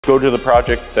Go to the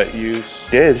project that you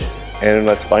did and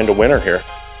let's find a winner here.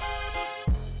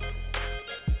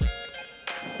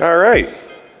 All right,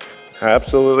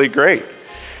 absolutely great.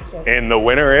 And the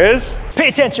winner is? Pay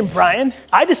attention, Brian.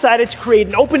 I decided to create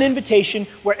an open invitation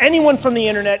where anyone from the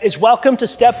internet is welcome to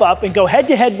step up and go head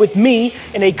to head with me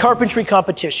in a carpentry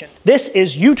competition. This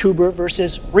is YouTuber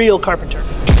versus real carpenter.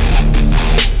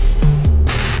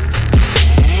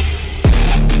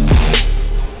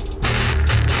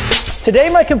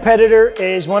 Today, my competitor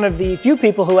is one of the few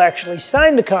people who actually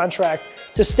signed the contract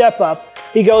to step up.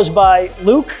 He goes by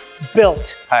Luke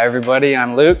Built. Hi everybody,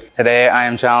 I'm Luke. Today I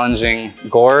am challenging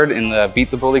Gord in the Beat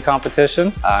the Bully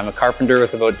competition. I'm a carpenter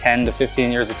with about 10 to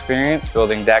 15 years experience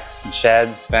building decks,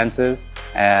 sheds, fences,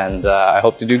 and I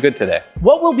hope to do good today.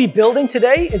 What we'll be building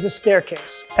today is a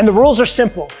staircase, and the rules are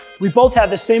simple. We both have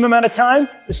the same amount of time,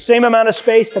 the same amount of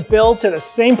space to build to the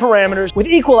same parameters with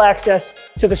equal access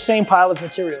to the same pile of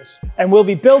materials. And we'll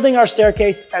be building our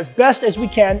staircase as best as we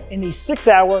can in the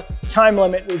 6-hour time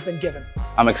limit we've been given.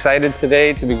 I'm excited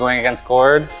today to be going against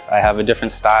Gord. I have a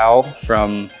different style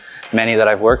from many that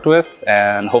I've worked with,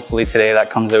 and hopefully today that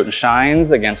comes out and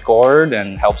shines against Gord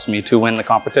and helps me to win the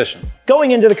competition.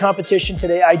 Going into the competition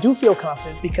today, I do feel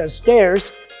confident because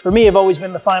stairs, for me, have always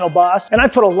been the final boss, and I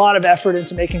put a lot of effort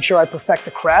into making sure I perfect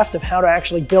the craft of how to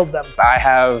actually build them. I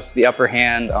have the upper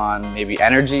hand on maybe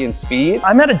energy and speed.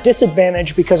 I'm at a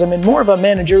disadvantage because I'm in more of a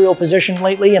managerial position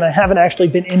lately, and I haven't actually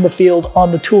been in the field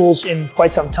on the tools in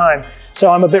quite some time. So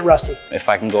I'm a bit rusty. If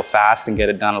I can go fast and get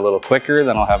it done a little quicker,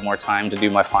 then I'll have more time to do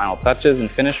my final touches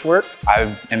and finish work.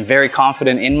 I am very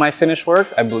confident in my finish work.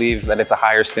 I believe that it's a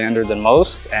higher standard than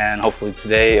most, and hopefully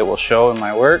today it will show in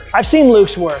my work. I've seen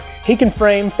Luke's work. He can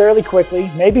frame fairly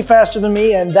quickly, maybe faster than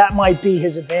me, and that might be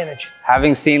his advantage.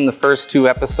 Having seen the first 2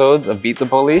 episodes of Beat the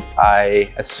Bully,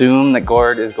 I assume that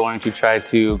Gord is going to try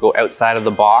to go outside of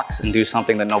the box and do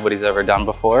something that nobody's ever done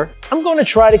before. I'm going to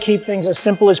try to keep things as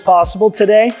simple as possible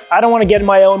today. I don't want to get in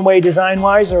my own way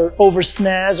design-wise or over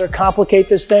snazz or complicate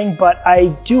this thing, but I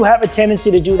do have a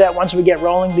tendency to do that once we get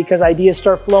rolling because ideas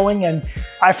start flowing and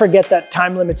I forget that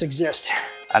time limits exist.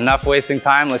 Enough wasting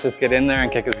time, let's just get in there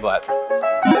and kick his butt.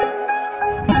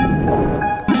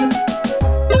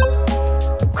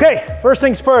 Okay, first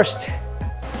things first,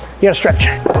 you gotta stretch.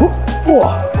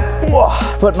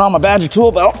 Putting on my Badger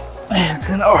tool belt. It's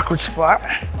in an awkward spot.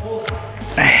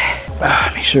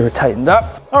 Make sure we're tightened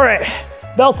up. All right,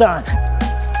 belt on.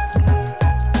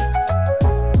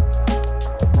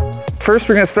 First,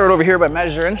 we're gonna start over here by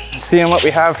measuring, seeing what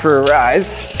we have for a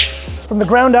rise. From the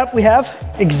ground up, we have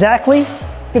exactly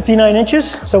 59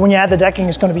 inches. So when you add the decking,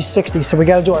 it's gonna be 60. So we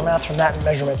gotta do our math from that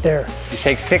measurement there. We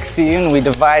take 60 and we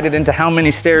divide it into how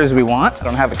many stairs we want. I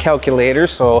don't have a calculator,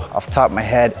 so off the top of my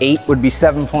head, 8 would be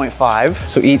 7.5.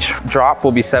 So each drop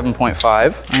will be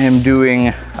 7.5. I am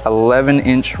doing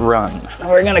 11-inch run.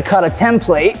 We're gonna cut a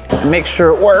template and make sure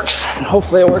it works. And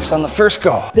hopefully it works on the first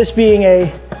go. This being a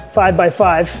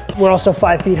 5x5, we're also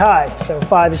 5 feet high. So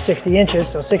 5 is 60 inches,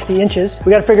 so 60 inches. We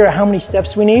gotta figure out how many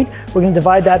steps we need. We're gonna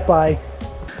divide that by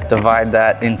Divide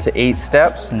that into 8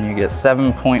 steps and you get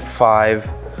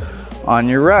 7.5 on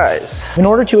your rise. In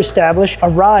order to establish a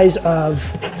rise of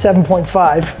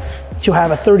 7.5 to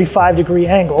have a 35-degree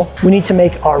angle, we need to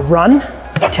make our run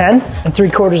 10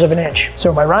 3/4 of an inch.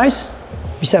 So my rise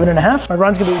be 7.5. My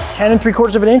run's gonna be 10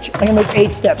 3/4 of an inch. I'm gonna make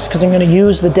 8 steps because I'm gonna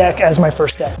use the deck as my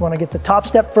first step. I wanna get the top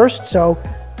step first. So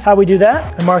how we do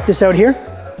that, I mark this out here,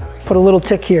 put a little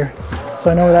tick here. So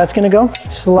I know where that's gonna go.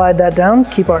 Slide that down,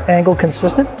 keep our angle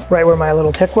consistent, right where my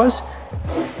little tick was.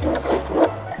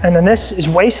 And then this is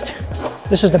waist.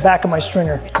 This is the back of my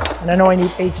stringer. And I know I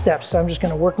need 8 steps, so I'm just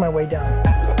gonna work my way down.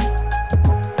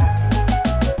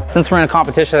 Since we're in a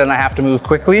competition and I have to move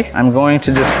quickly, I'm going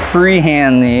to just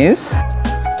freehand these.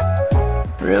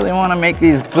 Really wanna make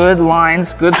these good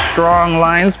lines, good strong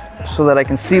lines, so that I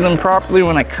can see them properly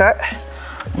when I cut.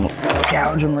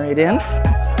 Gouge them right in.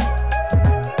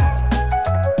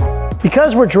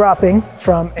 Because we're dropping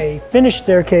from a finished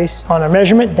staircase on our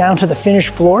measurement down to the finished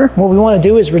floor, what we want to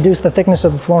do is reduce the thickness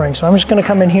of the flooring. So I'm just going to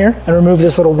come in here and remove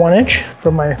this little 1 inch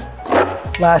from my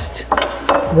last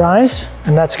rise,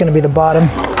 and that's going to be the bottom.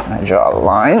 I draw a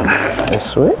line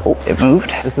this way. Oh, it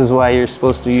moved. This is why you're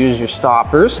supposed to use your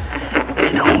stoppers.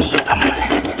 You don't need them.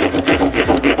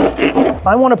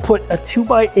 I want to put a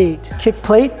 2x8 kick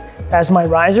plate as my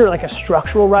riser, like a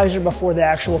structural riser before the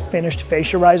actual finished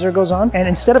fascia riser goes on. And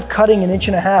instead of cutting 1.5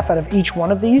 inches out of each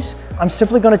one of these, I'm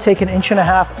simply gonna take 1.5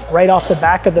 inches right off the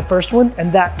back of the first one,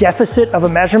 and that deficit of a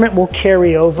measurement will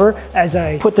carry over as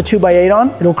I put the 2x8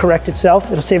 on. It'll correct itself,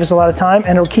 it'll save us a lot of time,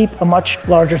 and it'll keep a much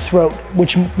larger throat,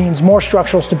 which means more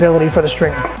structural stability for the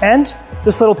string. And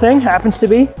This little thing happens to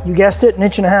be, you guessed it, 1.5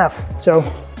 inches. So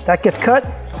that gets cut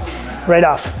right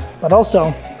off. But also,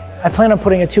 I plan on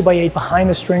putting a 2x8 behind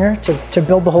the stringer to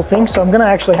build the whole thing. So I'm gonna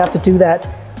actually have to do that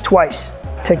twice.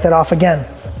 Take that off again,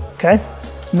 okay?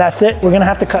 And that's it. We're gonna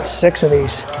have to cut 6 of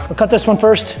these. We'll cut this one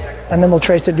first, and then we'll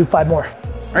trace it and do 5 more.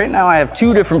 Right now I have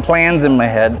 2 different plans in my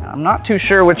head. I'm not too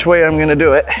sure which way I'm gonna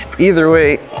do it. Either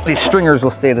way, these stringers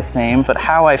will stay the same, but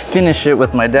how I finish it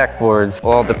with my deck boards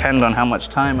will all depend on how much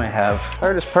time I have.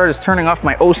 Hardest part is turning off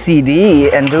my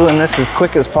OCD and doing this as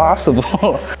quick as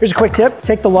possible. Here's a quick tip.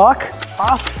 Take the lock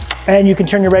off, and you can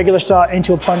turn your regular saw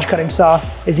into a plunge cutting saw.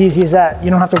 As easy as that.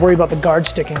 You don't have to worry about the guard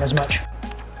sticking as much.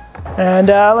 And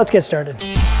let's get started.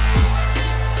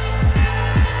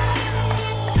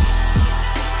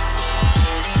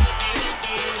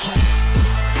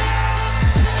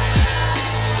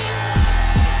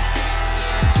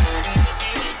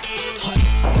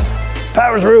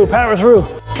 Power through, power through.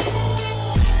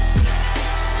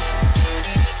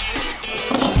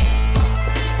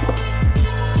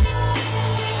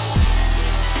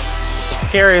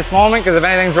 Scariest moment, because if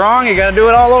anything's wrong, you gotta do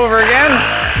it all over again.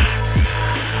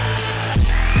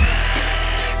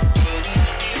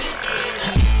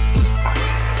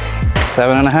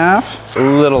 Seven and a half. A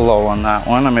little low on that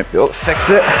one. I might be able to fix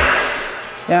it.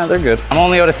 Yeah, they're good. I'm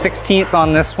only out a 1/16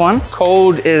 on this one.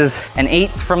 Code is an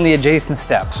 1/8 from the adjacent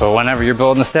step. So whenever you're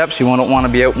building the steps, you won't want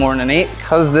to be out more than an 1/8.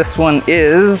 Because this one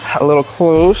is a little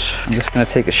close, I'm just gonna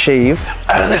take a shave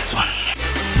out of this one.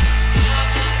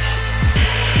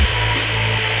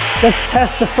 Let's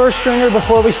test the first stringer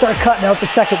before we start cutting out the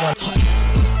second one.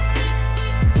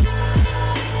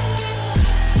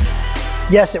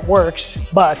 Yes, it works,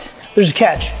 but there's a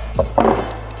catch.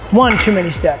 1 too many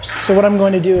steps. So what I'm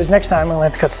going to do is next time I'm gonna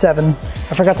have to cut 7.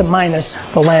 I forgot to minus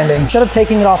the landing. Instead of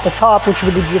taking it off the top, which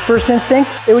would be your first instinct,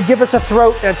 it would give us a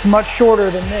throat that's much shorter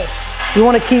than this. We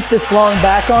want to keep this long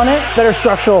back on it, better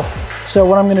structural. So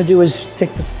what I'm gonna do is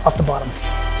take it off the bottom.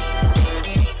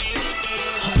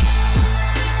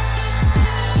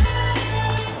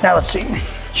 Now let's see.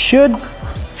 Should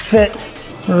fit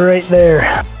right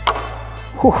there.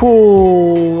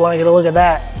 Whoo-hoo, I gotta look at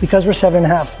that. Because we're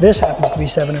 7.5, this happens to be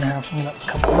 7.5. I'm gonna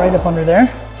come right up under there.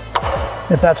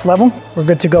 If that's level, we're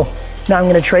good to go. Now I'm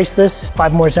gonna trace this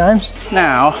 5 more times.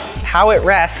 Now, how it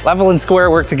rests, level and square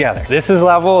work together. This is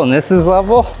level and this is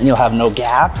level, and you'll have no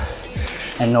gap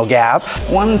and no gap.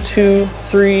 1, 2,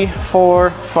 3,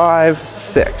 4, 5,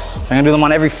 6. I'm gonna do them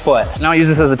on every foot. Now I use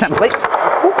this as a template.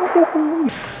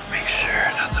 Make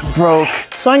sure nothing broke.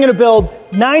 So I'm gonna build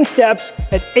 9 steps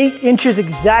at 8 inches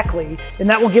exactly, and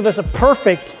that will give us a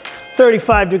perfect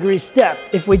 35-degree step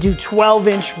if we do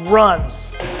 12-inch runs.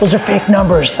 Those are fake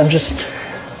numbers. I'm just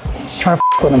trying to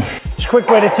with them. Just a quick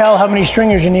way to tell how many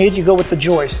stringers you need, you go with the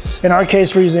joists. In our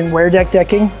case, we're using wear deck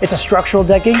decking. It's a structural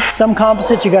decking. Some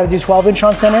composites, you gotta do 12-inch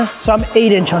on center, some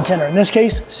 8-inch on center. In this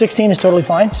case, 16 is totally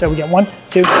fine. So we get 1,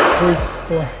 2, 3,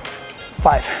 4,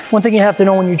 5. One thing you have to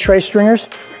know when you trace stringers,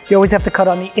 you always have to cut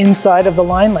on the inside of the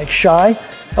line, like shy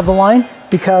of the line,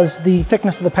 because the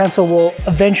thickness of the pencil will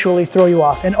eventually throw you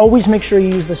off. And always make sure you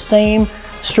use the same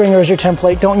stringer as your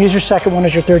template. Don't use your second one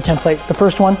as your third template. The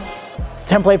first one, it's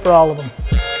a template for all of them.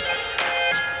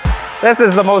 This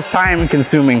is the most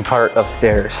time-consuming part of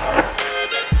stairs.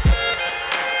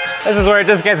 This is where it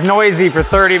just gets noisy for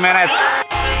 30 minutes.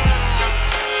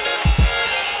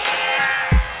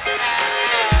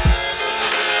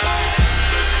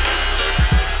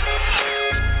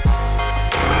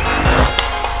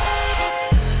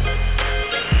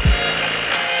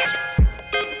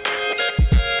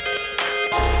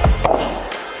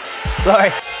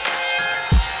 Sorry.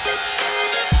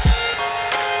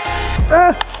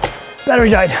 Battery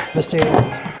died. Let's do it.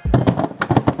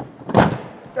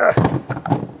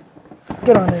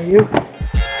 Get on there, you.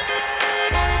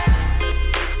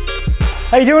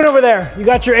 How you doing over there? You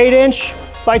got your 8-inch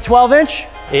by 12-inch?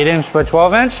 8-inch by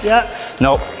 12-inch? Yeah.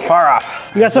 Nope, far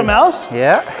off. You got something else?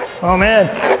 Yeah. Oh man.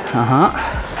 Uh-huh.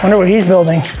 Wonder what he's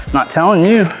building. Not telling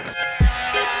you.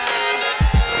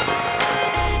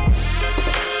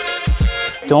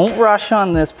 Don't rush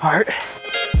on this part.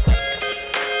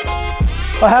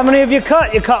 Well, how many have you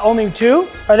cut? You cut only 2?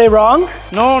 Are they wrong?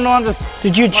 No, I'm just...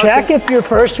 Did you check if your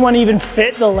first one even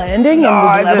fit the landing and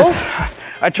was level?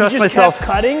 I trust you just myself. Kept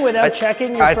cutting without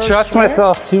checking your first I trust stringer?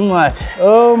 myself too much.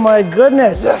 Oh my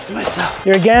goodness. Trust myself.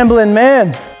 You're a gambling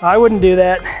man. I wouldn't do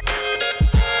that.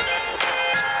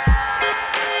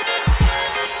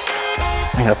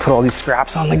 I'm gonna put all these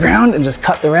scraps on the ground and just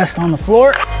cut the rest on the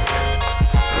floor.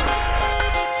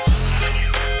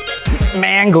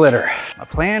 Man glitter. My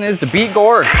plan is to beat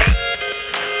Gord.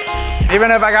 Even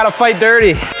if I gotta fight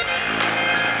dirty.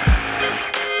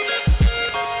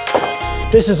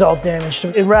 This is all damaged.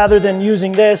 Rather than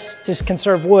using this to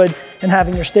conserve wood and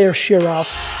having your stairs shear off,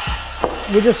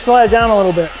 we just slide it down a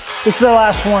little bit. This is the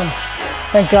last one.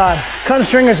 Thank God. Cutting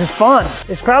stringers is fun.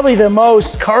 It's probably the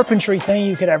most carpentry thing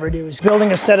you could ever do, is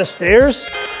building a set of stairs.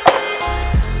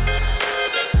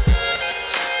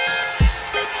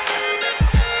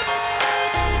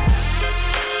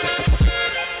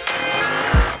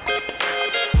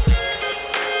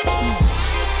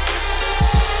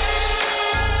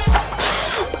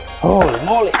 Holy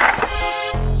moly.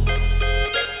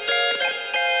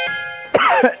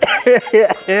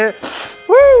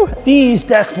 Woo! These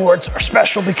deck boards are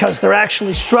special because they're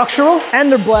actually structural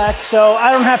and they're black, so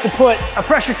I don't have to put a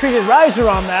pressure treated riser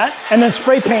on that and then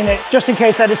spray paint it just in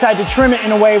case I decide to trim it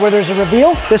in a way where there's a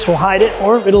reveal. This will hide it,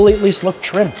 or it'll at least look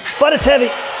trim. But it's heavy.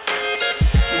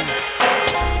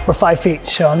 We're 5 feet,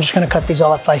 so I'm just gonna cut these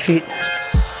all at 5 feet.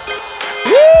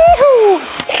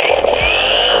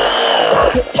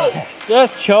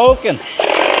 Just choking.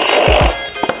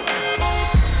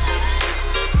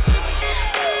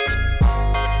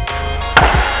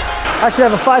 I should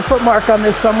have a 5-foot mark on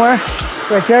this somewhere.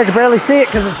 Right there, I can barely see it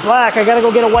because it's black. I gotta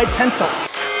go get a white pencil.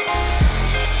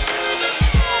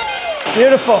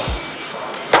 Beautiful.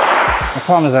 The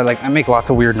problem is I make lots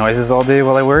of weird noises all day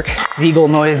while I work. Seagull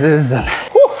noises and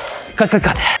whoo, cut.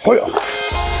 Oh, yeah.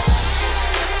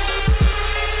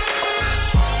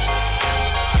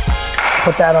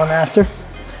 Put that on after.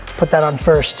 Put that on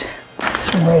first.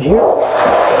 This one right here.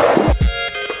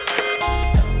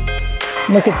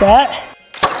 Look at that.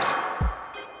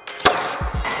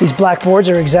 These black boards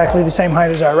are exactly the same height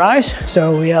as our rise,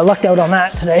 so we lucked out on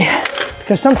that today.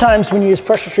 Because sometimes when you use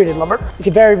pressure treated lumber, it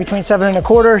can vary between 7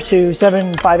 1/4 to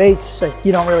 7 5/8. Like,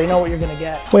 you don't really know what you're gonna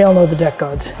get. We all know the deck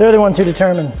gods. They're the ones who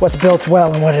determine what's built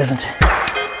well and what isn't.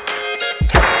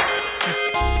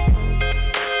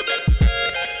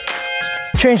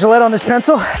 Change the lead on this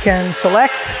pencil. Can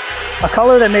select a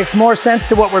color that makes more sense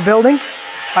to what we're building.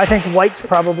 I think white's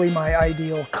probably my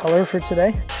ideal color for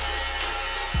today.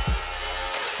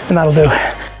 And that'll do.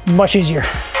 Much easier.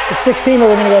 At 16,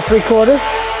 we're gonna go 3/4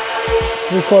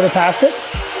 past it.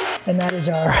 And that is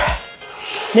our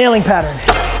nailing pattern.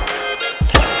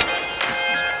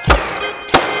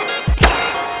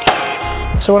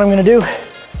 So what I'm gonna do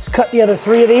is cut the other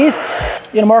 3 of these.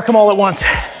 You're gonna mark them all at once.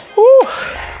 Woo!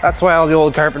 That's why all the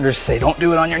old carpenters say don't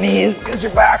do it on your knees because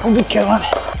your back will be killing.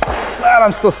 But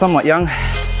I'm still somewhat young.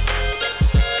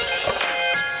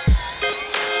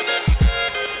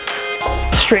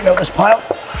 Straighten out this pile.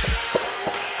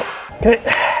 Okay.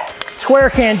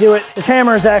 Square can't do it. This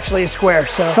hammer is actually a square,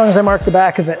 so as long as I mark the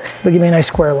back of it, it'll give me a nice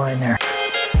square line there.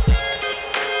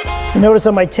 You notice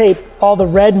on my tape, all the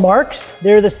red marks,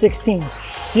 they're the 16s.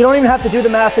 So you don't even have to do the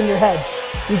math in your head.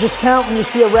 You just count when you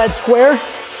see a red square,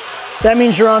 that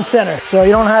means you're on center. So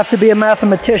you don't have to be a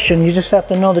mathematician, you just have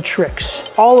to know the tricks.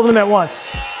 All of them at once,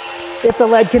 if the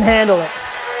lead can handle it.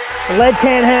 The lead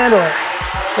can't handle it.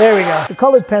 There we go. The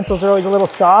colored pencils are always a little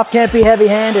soft. Can't be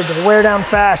heavy-handed, they wear down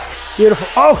fast. Beautiful.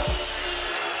 Oh!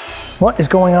 What is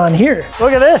going on here?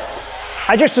 Look at this.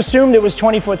 I just assumed it was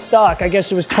 20-foot stock. I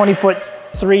guess it was 20 foot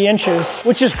 3 inches,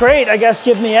 which is great. I guess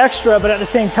give me extra, but at the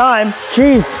same time,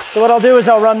 geez. So what I'll do is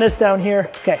I'll run this down here.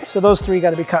 Okay, so those 3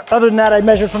 gotta be cut. Other than that, I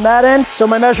measured from that end, so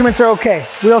my measurements are okay.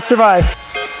 We'll survive.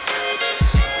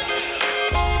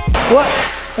 What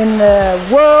in the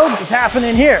world is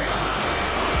happening here?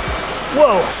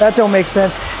 Whoa, that don't make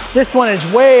sense. This one is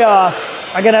way off.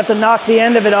 I'm gonna have to knock the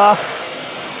end of it off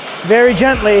very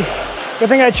gently. Good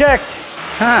thing I checked.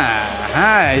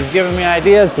 He's giving me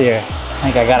ideas here. I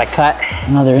think I gotta cut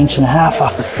another 1.5 inches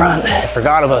off the front. I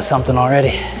forgot about something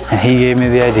already, and he gave me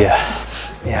the idea.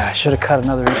 Yeah, I should have cut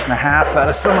another 1.5 inches out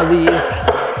of some of these.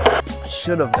 I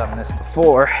should have done this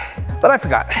before, but I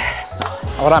forgot. So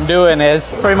what I'm doing is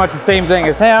pretty much the same thing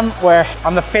as him, where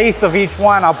on the face of each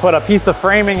one, I'll put a piece of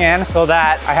framing in so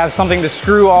that I have something to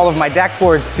screw all of my deck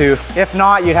boards to. If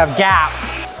not, you'd have gaps.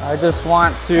 I just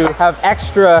want to have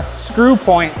extra screw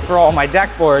points for all my deck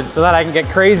boards so that I can get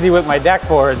crazy with my deck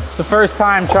boards. It's the first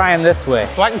time trying this way.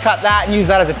 So I can cut that and use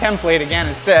that as a template again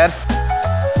instead.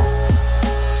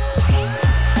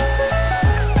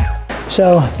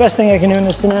 So best thing I can do in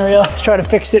this scenario is try to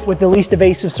fix it with the least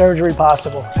invasive surgery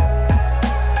possible.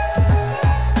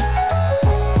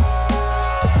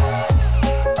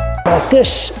 Like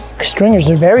this, stringers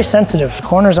are very sensitive.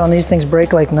 Corners on these things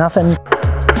break like nothing.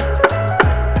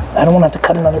 I don't want to have to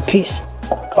cut another piece.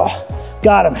 Oh,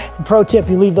 got him. And pro tip,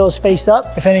 you leave those face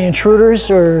up. If any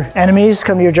intruders or enemies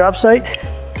come to your job site,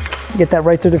 you get that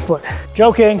right through their foot.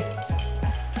 Joking.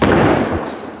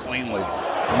 Cleanly.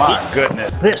 My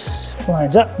goodness. This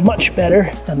lines up much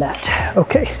better than that.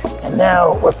 Okay, and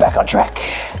now we're back on track.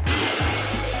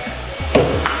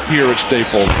 Here at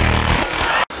Staples.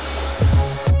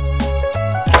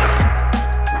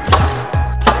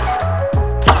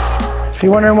 If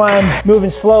you're wondering why I'm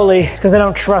moving slowly, it's because I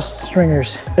don't trust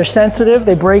stringers. They're sensitive,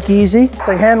 they break easy. It's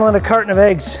like handling a carton of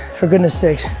eggs, for goodness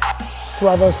sakes.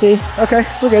 12 OC, okay,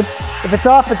 we're good. If it's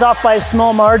off by a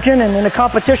small margin, and in a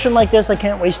competition like this, I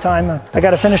can't waste time. I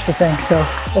gotta finish the thing. So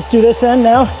let's do this end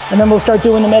now, and then we'll start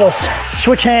doing the middles.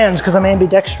 Switch hands, because I'm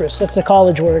ambidextrous. That's a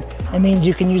college word. It means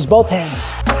you can use both hands.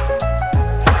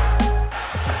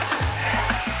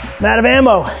 I'm out of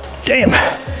ammo, damn.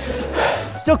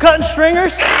 Still cutting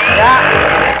stringers?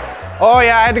 Yeah. Oh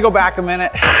yeah, I had to go back a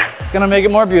minute. It's gonna make it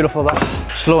more beautiful though.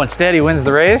 Slow and steady wins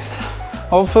the race,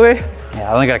 hopefully. Yeah,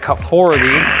 I only gotta cut 4 of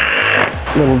these.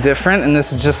 A little different, and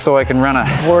this is just so I can run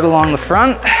a board along the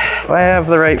front. If I have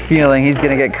the right feeling, he's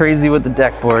gonna get crazy with the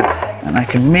deck boards, and I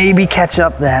can maybe catch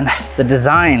up then. The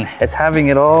design, it's having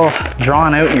it all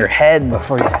drawn out in your head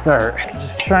before you start.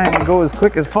 Just trying to go as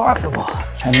quick as possible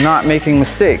and not making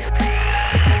mistakes.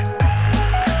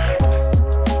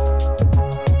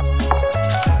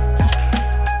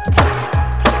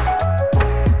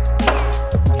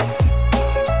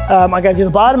 I gotta do the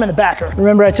bottom and the backer.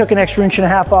 Remember, I took an extra 1.5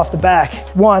 inches off the back.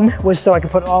 One was so I could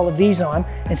put all of these on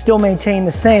and still maintain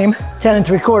the same 10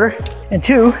 3/4. And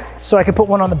 2, so I could put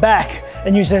one on the back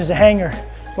and use it as a hanger.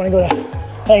 When I go to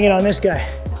hang it on this guy,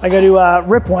 I gotta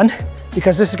rip one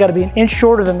because this has gotta be 1 inch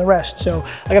shorter than the rest. So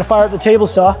I gotta fire up the table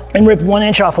saw and rip 1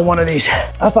 inch off of one of these.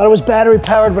 I thought it was battery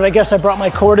powered, but I guess I brought my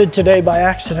corded today by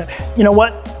accident. You know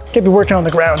what? Could be working on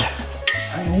the ground.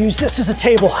 I'm gonna use this as a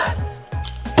table.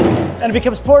 And it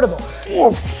becomes portable.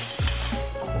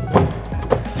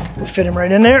 Fit him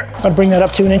right in there. I'll bring that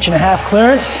up to 1.5 inch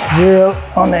clearance. 0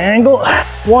 on the angle.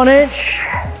 1 inch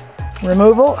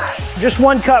removal. Just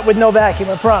one cut with no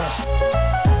vacuum, I promise.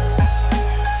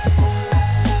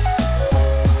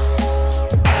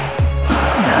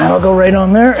 That'll go right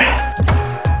on there.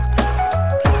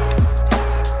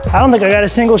 I don't think I got a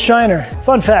single shiner.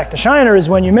 Fun fact, a shiner is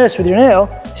when you miss with your nail,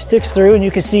 it sticks through and you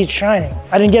can see it shining.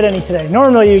 I didn't get any today.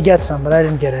 Normally you get some, but I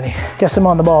didn't get any. Guess I'm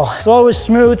on the ball. Slow is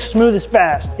smooth, smooth is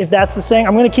fast. If that's the saying,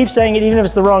 I'm gonna keep saying it even if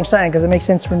it's the wrong saying because it makes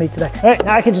sense for me today. All right,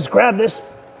 now I can just grab this.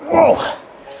 Whoa.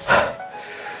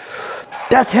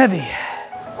 That's heavy.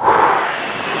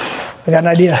 I got an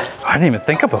idea. I didn't even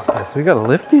think about this. We gotta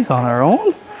lift these on our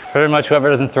own. Pretty much whoever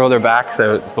doesn't throw their backs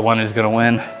out is the one who's gonna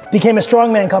win. Became a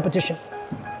strongman competition.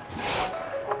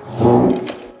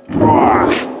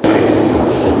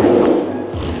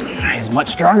 He's much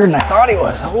stronger than I thought he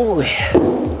was. Holy.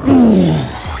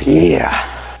 Yeah.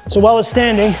 So while it's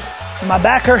standing, my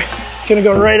backer is gonna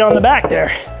go right on the back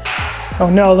there. Oh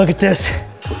no, look at this.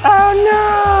 Oh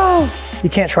no! You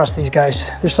can't trust these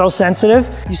guys. They're so sensitive.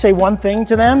 You say one thing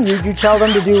to them, you tell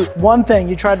them to do one thing.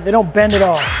 They don't bend at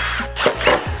all.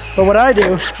 But what I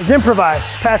do is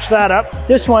improvise, patch that up.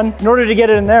 This one, in order to get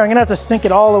it in there, I'm gonna have to sink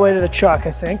it all the way to the chuck,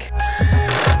 I think.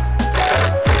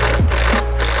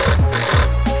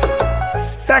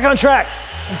 Back on track.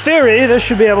 In theory, this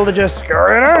should be able to just go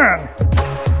right on.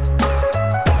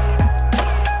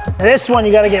 This one,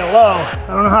 you gotta get low. I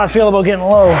don't know how I feel about getting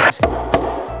low.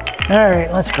 All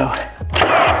right, let's go.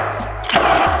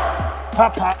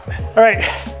 Pop, pop. All right,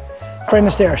 frame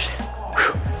the stairs.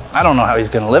 I don't know how he's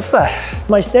gonna lift that.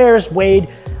 My stairs weighed,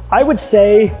 I would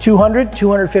say 200,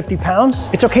 250 pounds.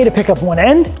 It's okay to pick up one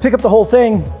end. Pick up the whole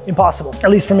thing, impossible, at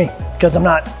least for me, because I'm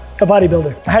not a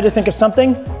bodybuilder. I had to think of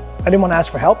something. I didn't want to ask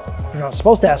for help. You're not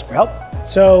supposed to ask for help.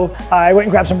 So I went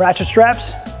and grabbed some ratchet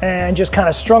straps and just kind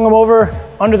of strung them over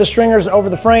under the stringers over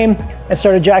the frame and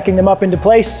started jacking them up into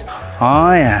place.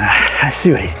 Oh yeah, I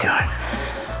see what he's doing.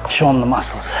 Show him the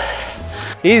muscles.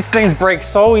 These things break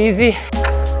so easy.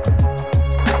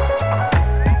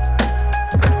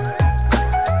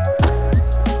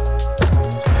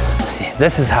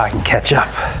 This is how I can catch up.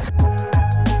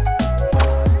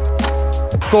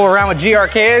 Go around with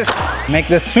GRKs, make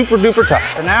this super duper tough.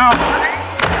 For now,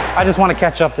 I just want to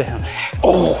catch up to him.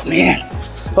 Oh man.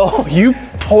 Oh, you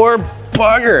poor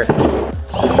bugger.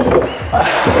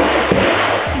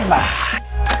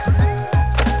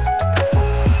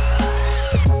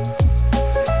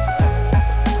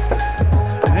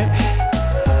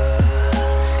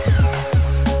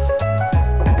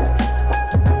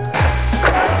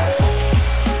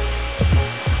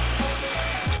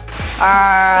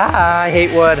 I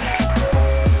hate wood.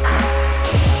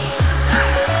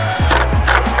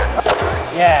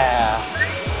 Yeah,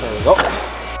 there we go.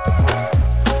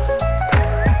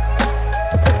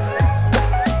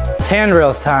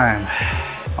 Handrails time.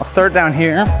 I'll start down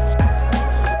here.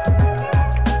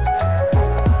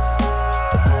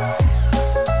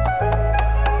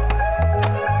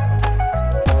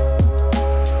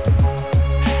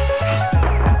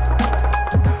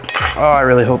 Oh, I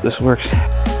really hope this works.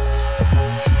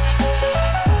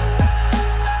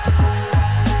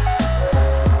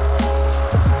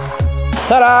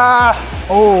 Ta-da!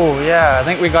 Oh yeah, I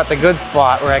think we got the good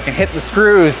spot where I can hit the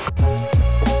screws.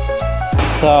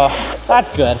 So that's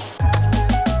good.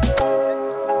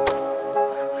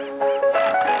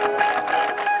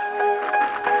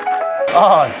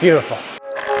 Oh, it's beautiful.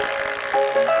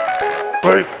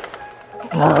 Right.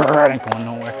 It ain't going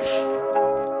nowhere.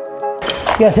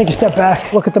 You gotta take a step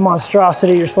back. Look at the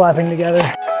monstrosity you're slapping together.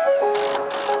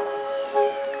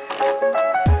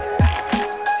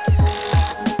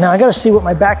 Now I gotta see what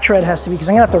my back tread has to be because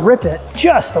I'm gonna have to rip it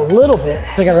just a little bit.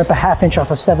 I gotta rip a ½ inch off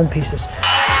of 7 pieces.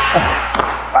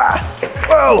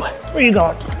 Whoa, where are you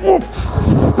going?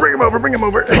 Bring him over, bring him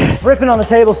over. Ripping on the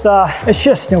table saw, it's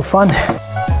just no fun.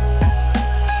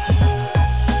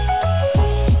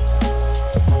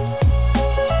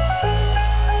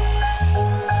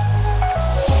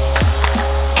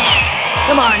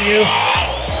 Come on, you.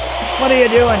 What are you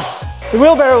doing? The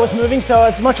wheelbarrow was moving, so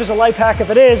as much as a life hack if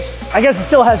it is, I guess it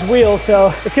still has wheels,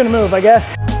 so it's gonna move, I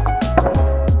guess.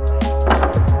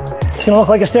 It's gonna look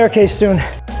like a staircase soon.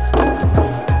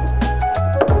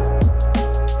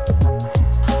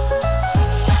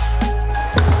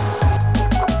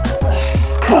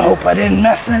 I hope I didn't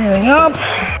mess anything up.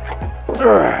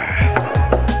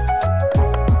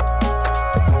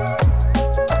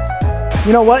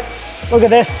 You know what? Look at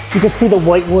this. You can see the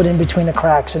white wood in between the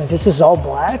cracks, and if this is all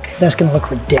black, that's gonna look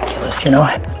ridiculous, you know?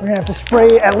 We're gonna have to spray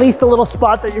at least a little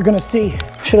spot that you're gonna see.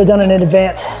 Should have done it in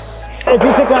advance. If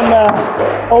you think I'm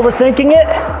overthinking it,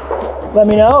 let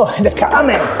me know in the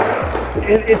comments.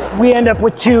 If we end up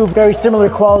with 2 very similar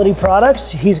quality products,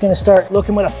 he's gonna start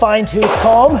looking with a fine-tooth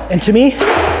comb, and to me,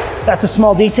 that's a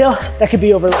small detail that could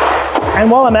be overlooked. And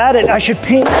while I'm at it, I should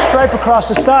paint a stripe across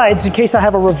the sides in case I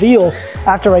have a reveal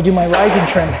after I do my rising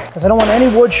trim, because I don't want any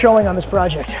wood showing on this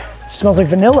project. It smells like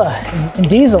vanilla and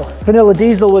diesel. Vanilla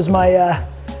Diesel was my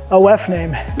OF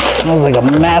name. It smells like a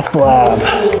meth lab.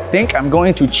 I think I'm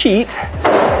going to cheat.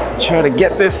 Try to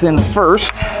get this in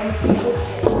first.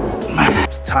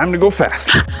 It's time to go fast.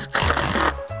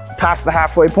 Past the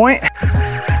halfway point.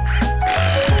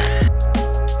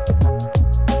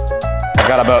 I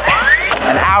got about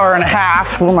an hour and a half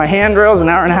for my handrails, an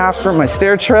hour and a half for my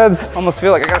stair treads. Almost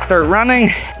feel like I gotta start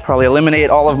running. Probably eliminate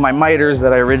all of my miters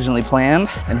that I originally planned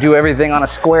and do everything on a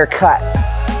square cut.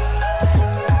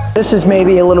 This is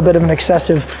maybe a little bit of an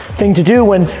excessive thing to do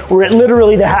when we're at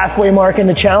literally the halfway mark in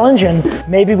the challenge, and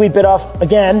maybe we bit off,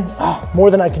 again,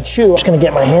 more than I can chew. I'm just gonna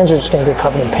get, my hands are just gonna get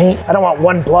covered in paint. I don't want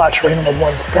one blotch right on the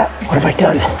one step. What have I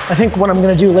done? I think what I'm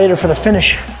gonna do later for the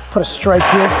finish, put a stripe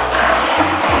here,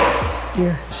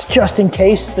 just in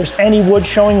case there's any wood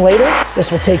showing later. This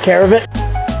will take care of it.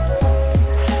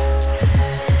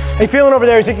 How you feeling over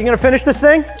there? You think you're gonna finish this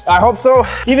thing? I hope so.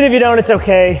 Even if you don't, it's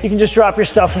okay. You can just drop your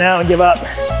stuff now and give up.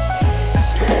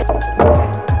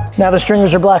 Now the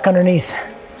stringers are black underneath.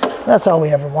 That's all we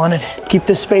ever wanted. Keep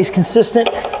this space consistent.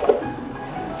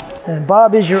 And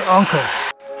Bob is your uncle.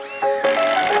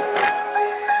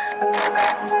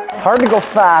 It's hard to go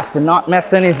fast and not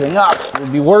mess anything up. It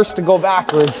would be worse to go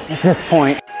backwards at this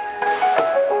point.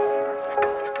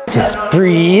 Just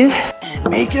breathe and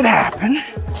make it happen.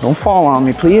 Don't fall on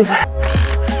me, please.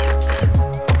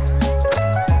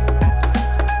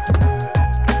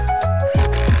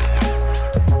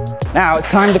 Now it's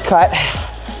time to cut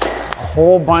a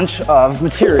whole bunch of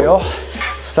material.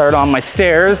 Start on my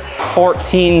stairs,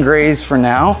 14 grays for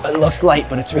now. It looks light,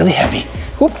 but it's really heavy.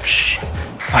 Whoops,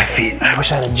 5 feet. I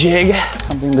wish I had a jig,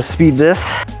 something to speed this.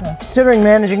 Considering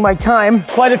managing my time,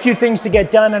 quite a few things to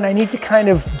get done, and I need to kind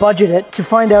of budget it to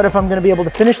find out if I'm gonna be able to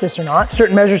finish this or not.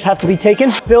 Certain measures have to be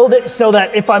taken. Build it so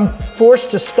that if I'm forced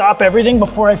to stop everything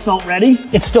before I felt ready,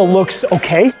 it still looks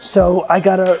okay. So I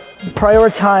gotta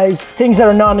prioritize things that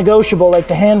are non-negotiable, like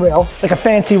the handrail. Like a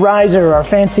fancy riser or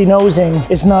fancy nosing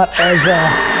is not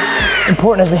as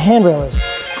important as the handrail is.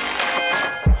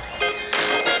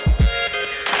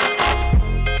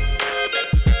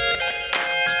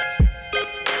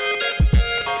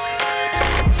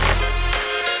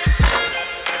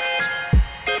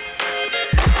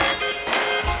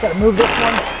 Gotta move this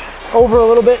one over a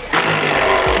little bit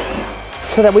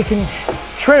so that we can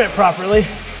trim it properly.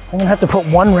 I'm gonna have to put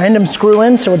one random screw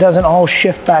in so it doesn't all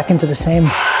shift back into the same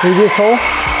previous hole.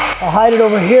 I'll hide it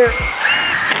over here.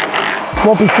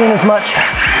 Won't be seen as much.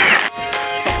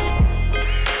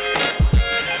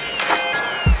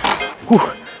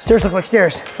 Whew. It's Stairs look like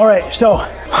stairs. All right, so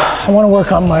I want to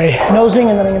work on my nosing,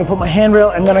 and then I'm going to put my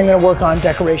handrail, and then I'm going to work on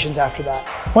decorations after that.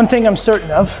 One thing I'm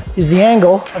certain of is the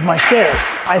angle of my stairs.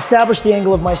 I established the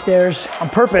angle of my stairs on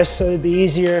purpose so it'd be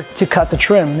easier to cut the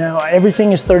trim. Now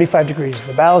everything is 35 degrees.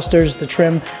 The balusters, the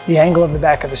trim, the angle of the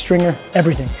back of the stringer,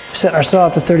 everything. Setting our saw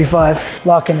up to 35,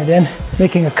 locking it in,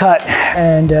 making a cut,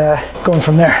 and going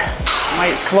from there.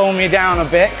 Might slow me down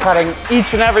a bit, cutting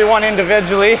each and every one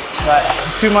individually, but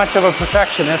I'm too much of a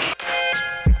perfectionist.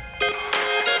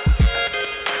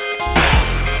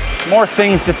 More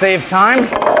things to save time.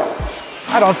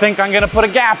 I don't think I'm gonna put a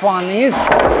gap on these.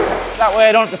 That way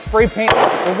I don't have to spray paint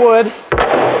the wood.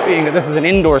 Being that this is an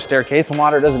indoor staircase and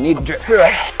water doesn't need to drip through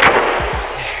it.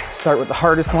 Start with the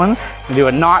hardest ones. I do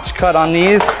a notch cut on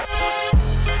these.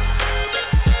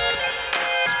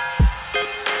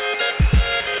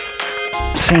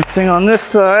 Same thing on this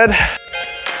side.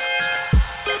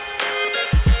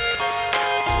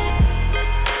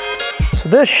 So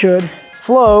this should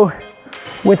flow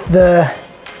with the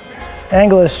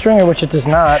angle of the stringer, which it does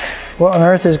not. What on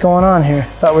earth is going on here?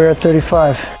 Thought we were at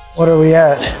 35. What are we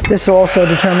at? This will also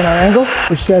determine our angle,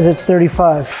 which says it's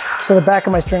 35. So the back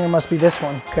of my stringer must be this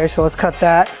one. Okay, so let's cut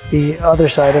that, the other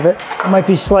side of it. It might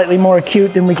be slightly more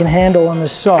acute than we can handle on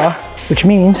this saw, which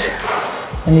means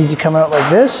I need to come out like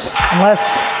this, unless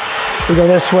we go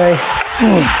this way.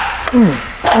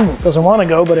 Doesn't want to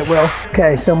go, but it will.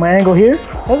 Okay, so my angle here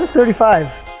says it's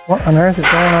 35. What on earth is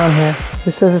going on here?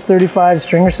 This says it's 35,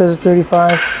 stringer says it's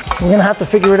 35. We're gonna have to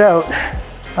figure it out.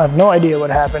 I have no idea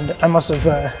what happened. I must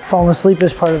have fallen asleep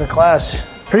as part of the class.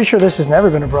 Pretty sure this has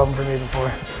never been a problem for me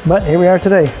before. But here we are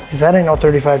today, because that ain't no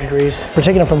 35 degrees. If we're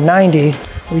taking it from 90,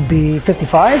 we'd be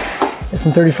 55. And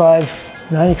from 35,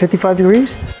 90, 55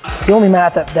 degrees. It's the only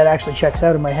math that actually checks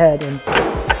out in my head, and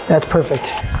that's perfect.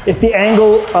 If the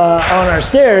angle on our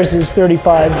stairs is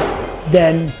 35,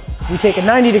 then we take a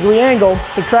 90-degree angle,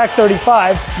 subtract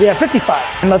 35, we have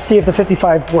 55. And let's see if the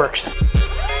 55 works.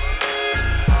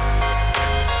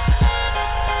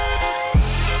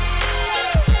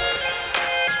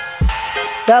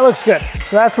 That looks good.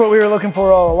 So that's what we were looking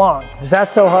for all along. Is that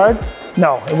so hard?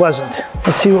 No, it wasn't.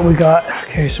 Let's see what we got.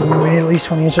 Okay, so we made at least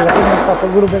 20 inches. I gave myself a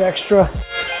little bit extra.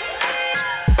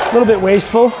 A little bit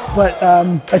wasteful, but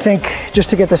I think just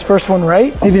to get this first one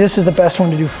right, maybe this is the best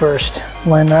one to do first.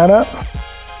 Line that up.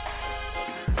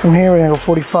 From here, we're gonna go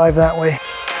 45 that way.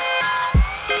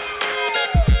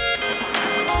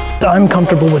 I'm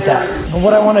comfortable with that. But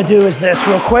what I wanna do is this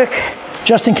real quick,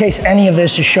 just in case any of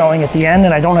this is showing at the end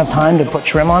and I don't have time to put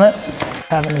trim on it,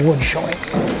 having the wood showing.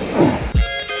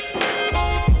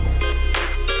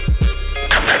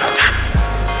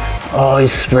 Oh,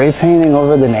 he's spray painting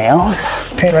over the nails?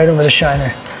 Paint right over the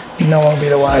shiner. No one will be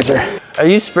the wiser. Are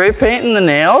you spray painting the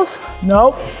nails?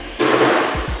 Nope.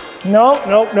 Nope,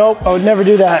 nope, nope. I would never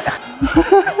do that.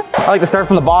 I like to start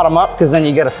from the bottom up because then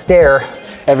you get a stair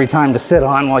every time to sit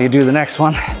on while you do the next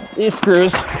one. These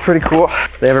screws are pretty cool.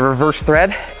 They have a reverse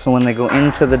thread, so when they go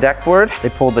into the deck board, they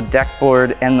pull the deck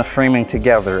board and the framing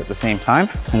together at the same time,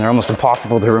 and they're almost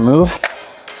impossible to remove.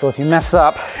 So if you mess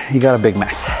up, you got a big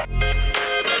mess.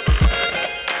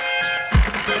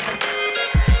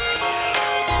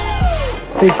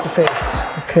 Face to face.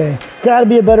 Okay. Gotta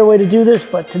be a better way to do this,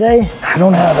 but today I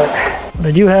don't have it. What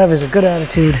I do have is a good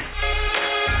attitude.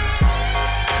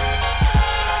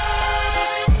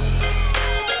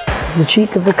 This is the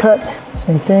cheek of the cut.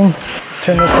 Same thing.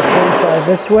 Turn this to 45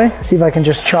 this way. See if I can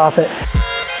just chop it.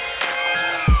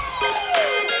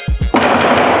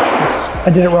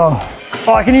 I did it wrong.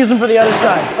 Oh, I can use them for the other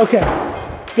side. Okay.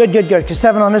 Good, good, good. Because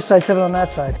 7 on this side, 7 on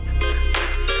that side.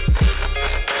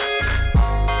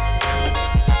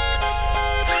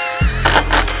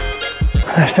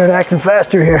 I start acting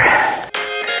faster here.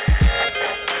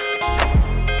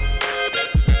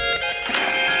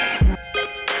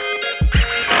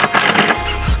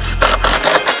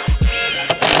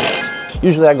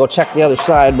 Usually I go check the other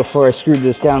side before I screwed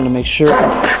this down to make sure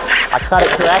I cut it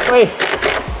correctly.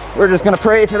 We're just gonna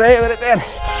pray today that it did.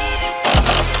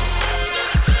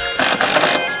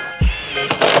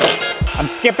 I'm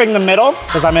skipping the middle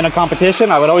because I'm in a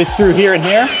competition. I would always screw here and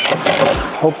here.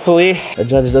 Hopefully the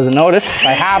judge doesn't notice. If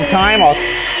I have time,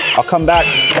 I'll come back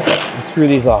and screw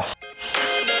these off.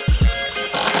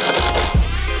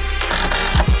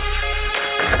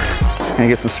 Gonna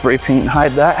get some spray paint and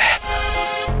hide that.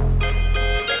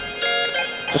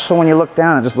 Just so when you look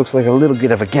down, it just looks like a little bit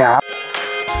of a gap.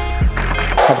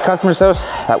 At the customer's house,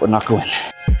 that would not go in.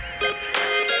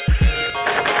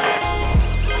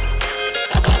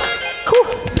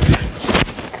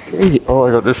 Crazy. Oh,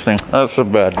 I got this thing. That's a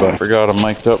bad one. Forgot I'm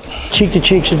mic'd up. Cheek to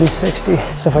cheek should be 60.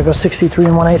 So if I go 63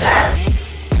 and 1/8.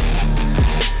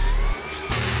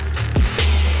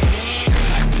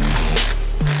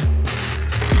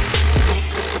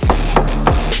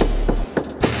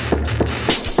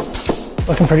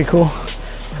 Looking pretty cool,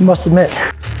 I must admit.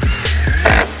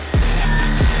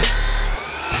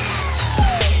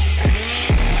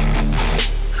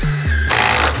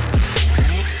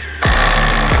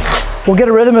 We'll get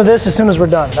a rhythm of this as soon as we're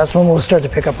done. That's when we'll start to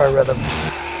pick up our rhythm.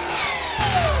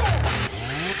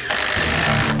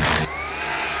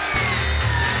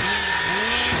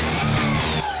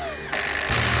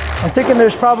 I'm thinking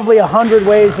there's probably 100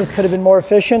 ways this could have been more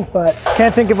efficient, but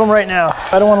can't think of them right now.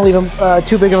 I don't want to leave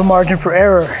too big of a margin for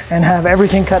error and have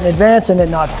everything cut in advance and it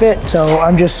not fit. So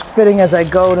I'm just fitting as I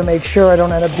go to make sure I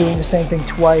don't end up doing the same thing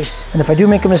twice. And if I do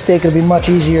make a mistake, it'll be much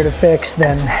easier to fix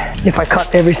than if I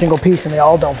cut every single piece and they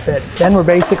all don't fit. Then we're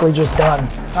basically just done.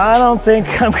 I don't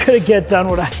think I'm gonna get done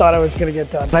what I thought I was gonna get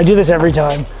done. I do this every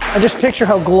time. I just picture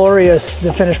how glorious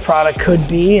the finished product could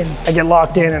be, and I get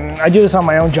locked in, and I do this on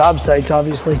my own job sites,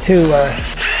 obviously, too.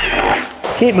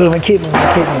 Keep moving, keep moving,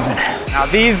 keep moving. Now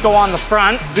these go on the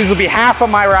front. These will be half of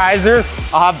my risers.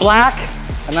 I'll have black,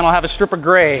 and then I'll have a strip of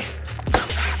gray.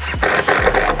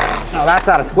 Now that's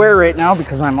out of square right now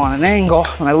because I'm on an angle.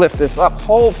 When I lift this up,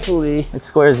 hopefully it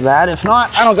squares that. If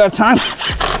not, I don't got time.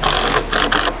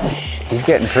 He's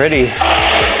getting pretty.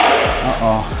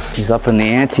 Uh-oh, he's up in the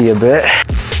ante a bit.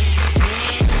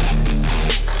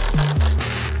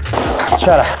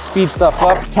 Try to speed stuff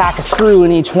up, tack a screw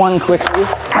in each one quickly.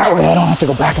 That way I don't have to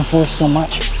go back and forth so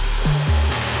much.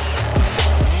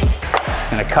 Just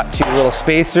gonna cut 2 little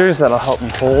spacers that'll help me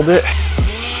hold it.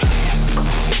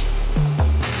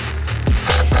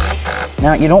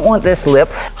 Now you don't want this lip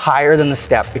higher than the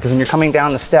step, because when you're coming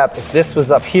down the step, if this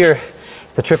was up here,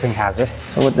 it's a tripping hazard.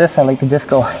 So with this, I like to just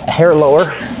go a hair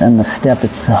lower than the step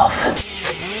itself.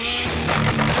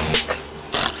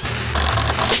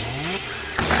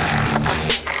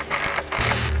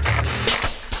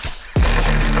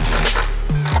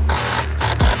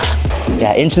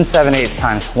 Yeah, 1 7/8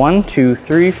 times 1, 2,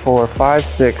 3, 4, 5,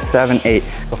 6, 7, 8.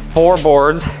 So 4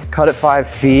 boards, cut at 5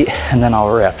 feet, and then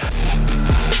I'll rip.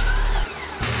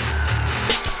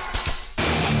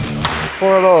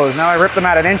 4 of those. Now I rip them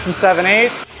at 1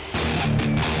 7/8.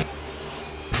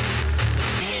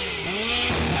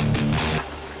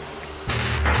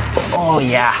 Oh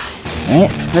yeah. Right?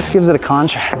 This gives it a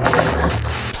contrast.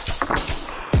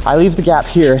 I leave the gap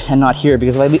here and not here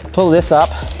because if I pull this up,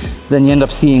 then you end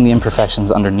up seeing the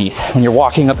imperfections underneath. When you're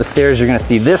walking up the stairs, you're gonna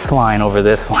see this line over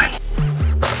this line.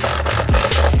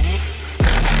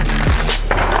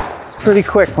 It's pretty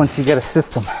quick once you get a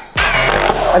system.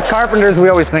 As carpenters, we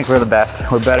always think we're the best.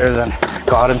 We're better than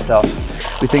God himself.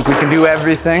 We think we can do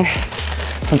everything.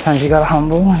 Sometimes you gotta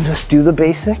humble and just do the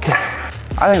basic.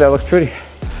 I think that looks pretty.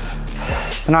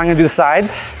 So now I'm gonna do the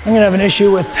sides. I'm gonna have an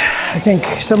issue with, I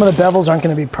think some of the bevels aren't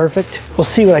gonna be perfect. We'll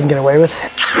see what I can get away with.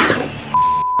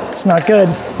 It's not good.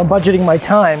 If I'm budgeting my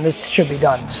time, this should be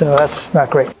done. So that's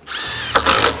not great.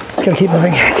 Just gotta keep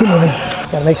moving, keep moving.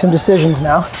 Gotta make some decisions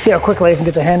now. See how quickly I can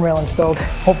get the handrail installed.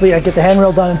 Hopefully I get the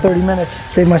handrail done in 30 minutes.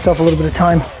 Save myself a little bit of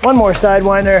time. One more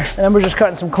sidewinder, and then we're just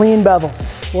cutting some clean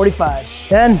bevels, 45s.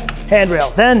 Then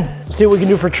handrail, then see what we can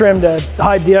do for trim to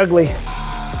hide the ugly.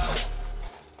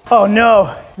 Oh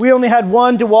no, we only had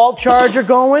one DeWalt charger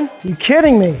going? You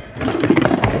kidding me?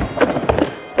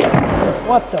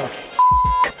 What the f?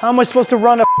 How am I supposed to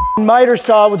run a miter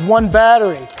saw with 1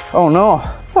 battery? Oh no,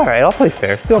 it's all right, I'll play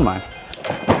fair, steal mine.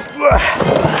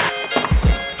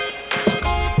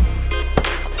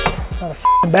 Not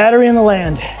a battery in the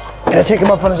land. Gotta take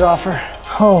him up on his offer.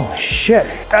 Oh shit,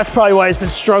 that's probably why he's been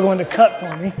struggling to cut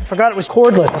for me. Forgot it was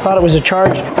cordless. I thought it was a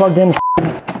charged, plugged in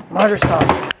miter saw.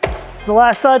 It's the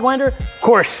last sidewinder? Of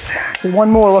course. I said one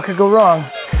more, what could go wrong?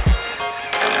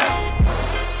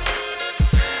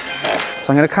 So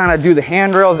I'm gonna kind of do the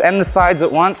handrails and the sides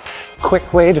at once.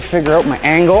 Quick way to figure out my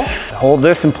angle. Hold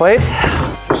this in place,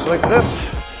 just like this.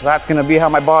 So that's gonna be how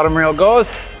my bottom rail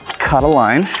goes. Cut a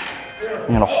line.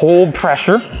 I'm gonna hold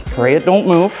pressure, pray it don't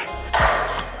move.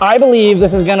 I believe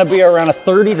this is gonna be around a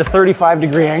 30 to 35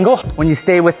 degree angle. When you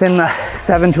stay within the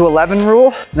 7 to 11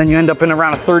 rule, then you end up in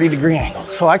around a 30-degree angle.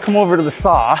 So I come over to the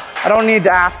saw. I don't need to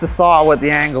ask the saw what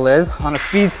the angle is. On a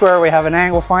speed square, we have an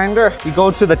angle finder. You go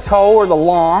to the toe or the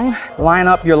long, line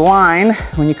up your line.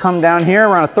 When you come down here,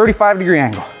 around a 35-degree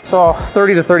angle. So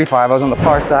 30 to 35, I was on the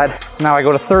far side. So now I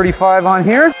go to 35 on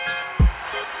here.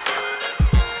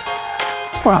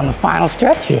 We're on the final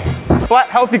stretch here. But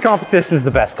healthy competition is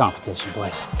the best competition,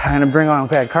 boys. Kind of bring on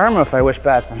bad karma if I wish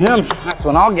bad for him. That's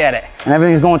when I'll get it. And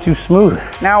everything's going too smooth.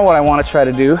 Now what I want to try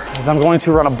to do is I'm going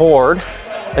to run a board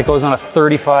that goes on a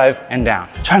 35 and down.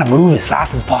 I'm trying to move as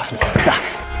fast as possible. It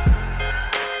sucks.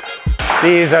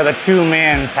 These are the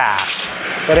 2-man task.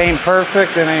 If it ain't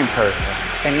perfect, it ain't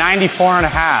perfect. Okay, 94 and a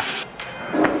half.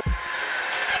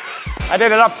 I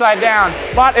did it upside down,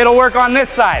 but it'll work on this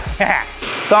side.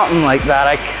 Something like that.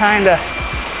 I kind of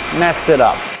messed it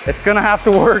up. It's gonna have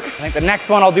to work. I think the next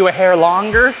one I'll do a hair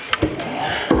longer.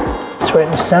 It's right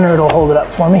in the center, it'll hold it up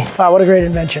for me. Wow, what a great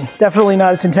invention. Definitely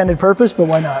not its intended purpose, but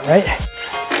why not, right?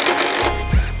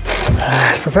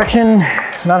 Perfection,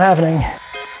 not happening.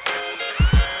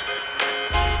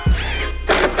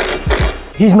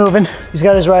 He's moving. He's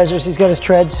got his risers, he's got his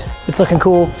treads. It's looking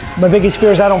cool. My biggest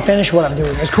fear is I don't finish what I'm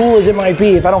doing. As cool as it might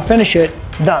be, if I don't finish it,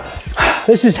 I'm done.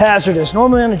 This is hazardous.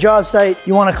 Normally on a job site,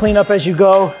 you want to clean up as you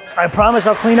go. I promise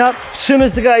I'll clean up. As soon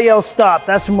as the guy yells stop,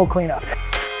 that's when we'll clean up.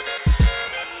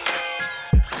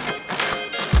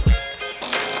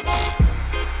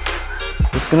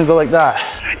 It's gonna go like that.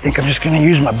 I think I'm just gonna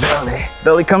use my belly.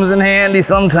 Belly comes in handy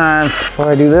sometimes.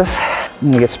 Before I do this, I'm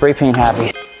gonna get spray paint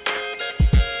happy.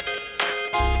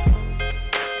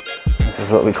 This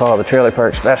is what we call the trailer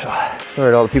park special.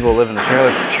 Sorry to all the people who live in the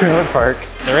trailer park.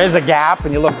 There is a gap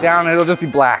and you look down and it'll just be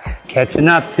black. Catching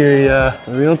up to you. It's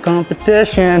a real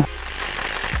competition.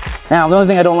 Now, the only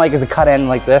thing I don't like is a cut end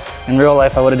like this. In real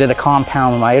life, I would have did a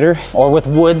compound miter, or with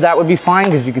wood, that would be fine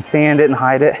because you could sand it and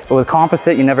hide it. But with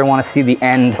composite, you never want to see the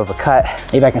end of a cut.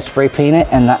 Maybe I can spray paint it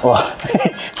and that will,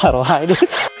 that'll hide it.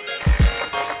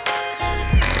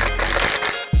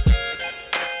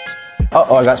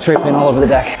 Uh-oh, I got spray paint all over the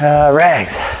deck.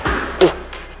 Rags.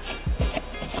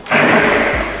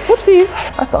 Whoopsies.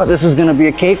 I thought this was gonna be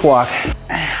a cakewalk.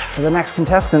 For the next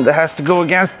contestant that has to go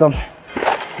against them.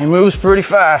 He moves pretty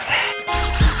fast.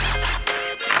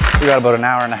 We got about an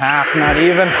hour and a half, not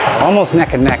even. Almost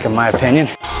neck and neck in my opinion.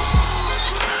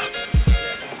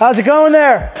 How's it going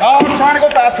there? Oh, I'm trying to go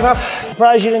fast enough.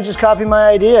 Surprised you didn't just copy my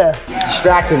idea.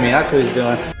 Distracted me, that's what he's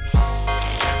doing.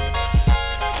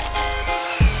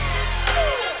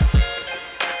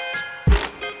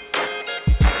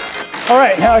 All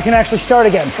right, now I can actually start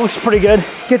again. Looks pretty good.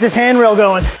 Let's get this handrail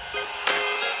going.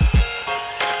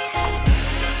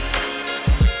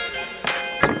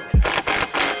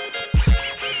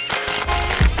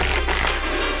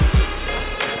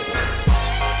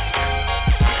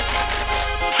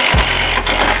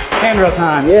 Handrail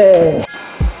time, yay!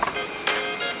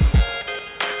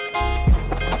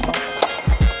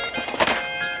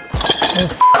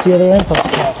 The other end post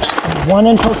cap. One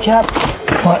end post cap.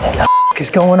 What the is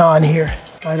going on here?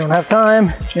 I don't have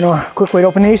time. You know, a quick way to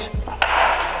open these.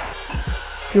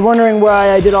 If you're wondering why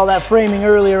I did all that framing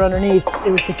earlier underneath, it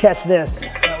was to catch this.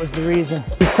 That was the reason.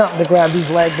 It's something to grab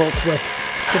these lag bolts with.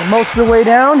 Get them most of the way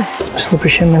down. Slipper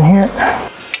shim in here.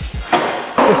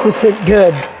 This is sit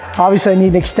good. Obviously I need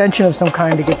an extension of some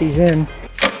kind to get these in.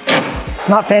 It's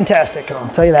not fantastic, I'll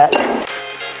tell you that.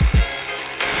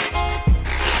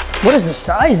 What is the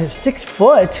size of 6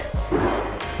 foot?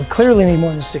 We clearly need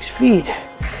more than 6 feet.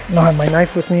 I don't have my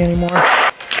knife with me anymore.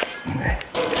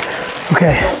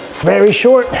 Okay, very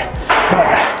short,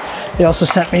 but they also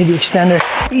sent me the extender.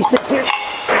 These things here,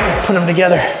 put them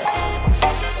together.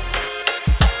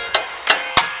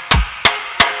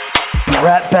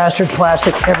 Rat bastard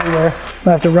plastic everywhere.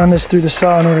 I'll have to run this through the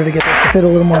saw in order to get this to fit a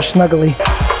little more snuggly.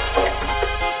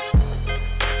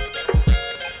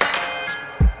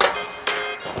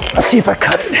 Let's see if I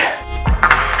cut it.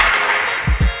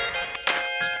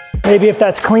 Maybe if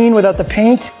that's clean without the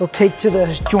paint, it'll take to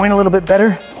the joint a little bit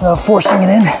better without forcing it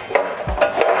in.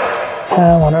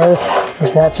 How on earth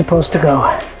is that supposed to go?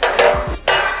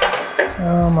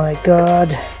 Oh my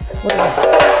God.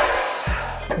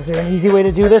 Is there an easy way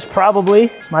to do this? Probably.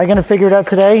 Am I gonna figure it out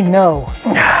today? No.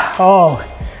 Oh,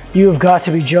 you have got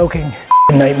to be joking.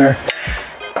 Nightmare.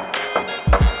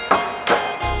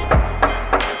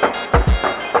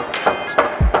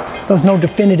 There's no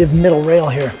definitive middle rail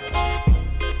here.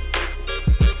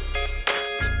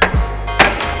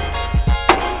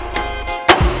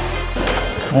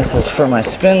 This is for my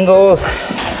spindles.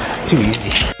 It's too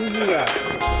easy.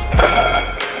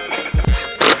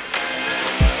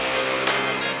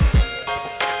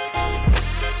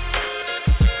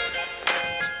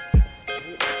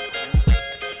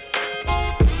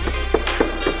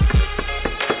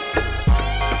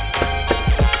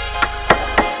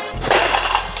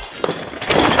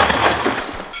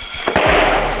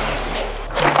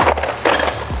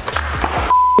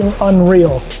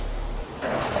 Unreal.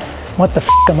 What the f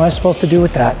am I supposed to do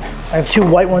with that? I have 2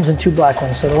 white ones and 2 black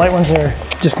ones, so the white ones are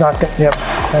just not good. Yep,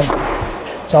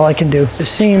 that's all I can do. The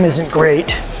seam isn't great,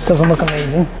 doesn't look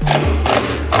amazing.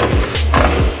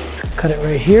 Cut it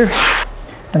right here,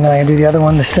 and then I can do the other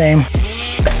one the same.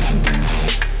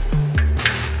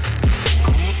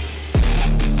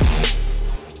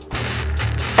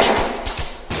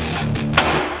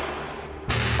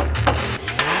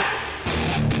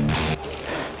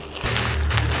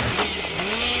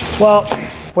 Well,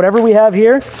 whatever we have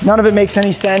here, none of it makes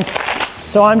any sense.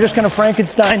 So I'm just gonna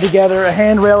Frankenstein together a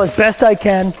handrail as best I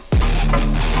can.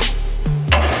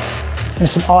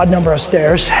 There's some odd number of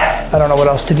stairs. I don't know what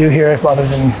else to do here other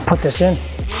than put this in.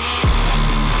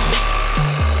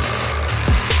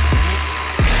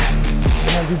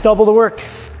 I'm gonna do double the work,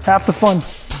 half the fun.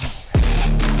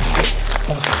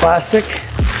 That's plastic.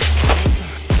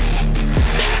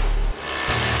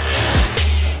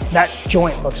 That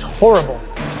joint looks horrible.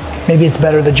 Maybe it's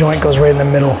better the joint goes right in the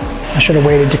middle. I should have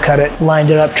waited to cut it,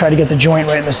 lined it up, tried to get the joint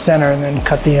right in the center and then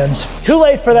cut the ends. Too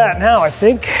late for that now, I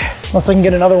think. Unless I can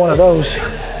get another one of those.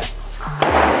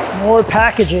 More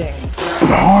packaging.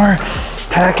 More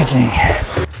packaging.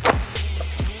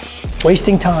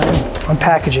 Wasting time on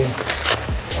packaging.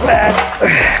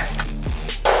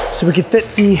 So we can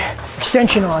fit the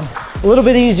extension on a little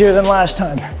bit easier than last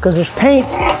time because there's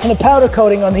paint and a powder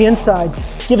coating on the inside,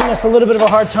 giving us a little bit of a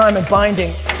hard time at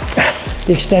binding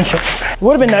the extension. It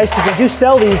would have been nice because they do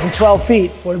sell these in 12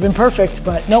 feet. Would have been perfect,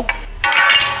 but nope.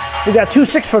 We got 2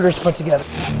 6-footers to put together.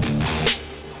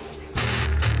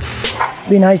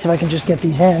 Be nice if I can just get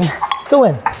these in. Go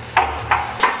in.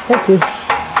 Thank you.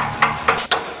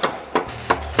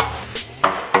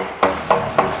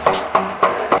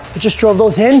 I just drove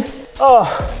those in. Oh,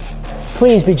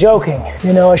 please be joking.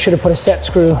 You know, I should have put a set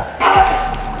screw.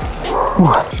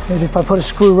 Maybe if I put a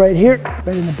screw right here,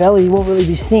 right in the belly, you won't really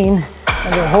be seen. I'm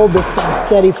gonna hold this thing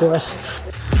steady for us.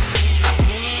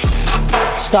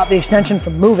 Stop the extension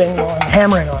from moving while I'm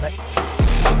hammering on it.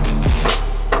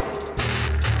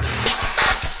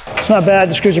 It's not bad,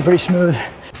 the screws are pretty smooth.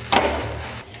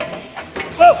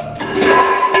 Whoa!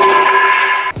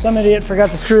 Some idiot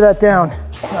forgot to screw that down.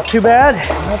 Not too bad,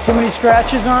 not too many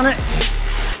scratches on it.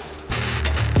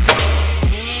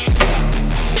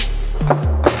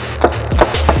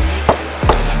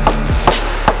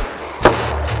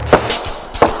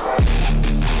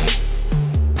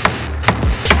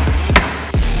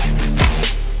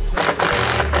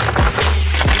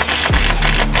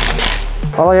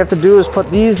 All I have to do is put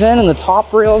these in and the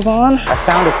top rails on. I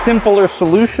found a simpler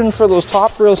solution for those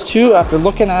top rails too after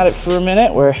looking at it for a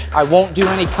minute where I won't do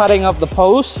any cutting of the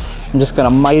posts. I'm just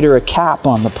gonna miter a cap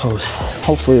on the posts.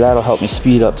 Hopefully that'll help me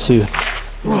speed up too.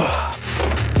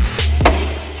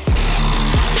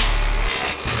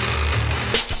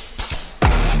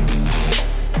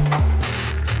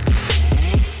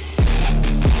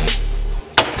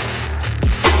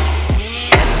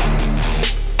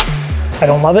 I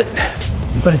don't love it,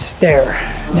 but it's there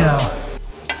now.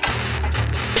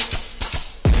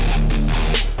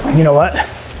 You know what?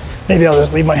 Maybe I'll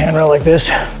just leave my handrail like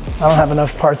this. I don't have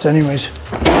enough parts anyways.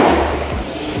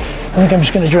 I think I'm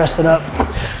just gonna dress it up.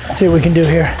 See what we can do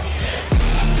here.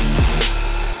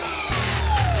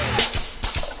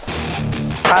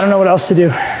 I don't know what else to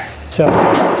do. So,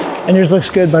 and yours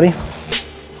looks good, buddy.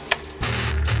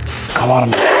 I want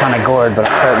him kind of gored, but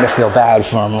I'm starting to feel bad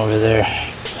for him over there.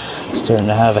 Starting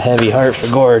to have a heavy heart for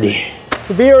Gordy.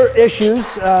 Severe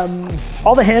issues.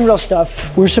 All the handrail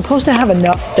stuff, we're supposed to have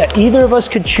enough that either of us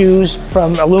could choose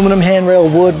from aluminum handrail,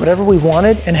 wood, whatever we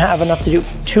wanted, and have enough to do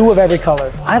 2 of every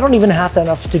color. I don't even have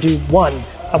enough to do 1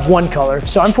 of 1 color.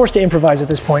 So I'm forced to improvise at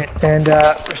this point. And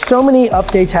there's so many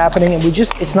updates happening and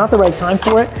it's not the right time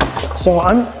for it. So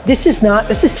this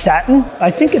is satin. I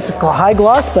think it's a high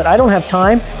gloss, but I don't have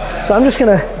time. So I'm just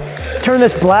gonna turn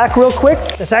this black real quick.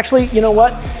 It's actually, you know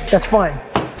what? That's fine.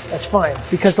 That's fine.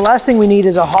 Because the last thing we need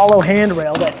is a hollow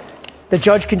handrail that the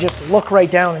judge can just look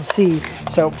right down and see.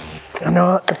 So, you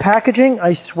know, the packaging,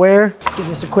 I swear, let's give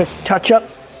this a quick touch up.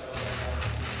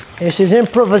 This is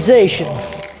improvisation.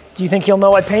 Do you think he'll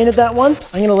know I painted that one?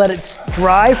 I'm gonna let it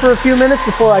dry for a few minutes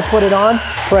before I put it on.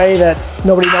 Pray that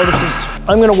nobody notices.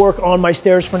 I'm gonna work on my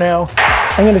stairs for now.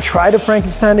 I'm gonna try to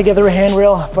Frankenstein together a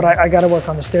handrail, but I gotta work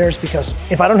on the stairs because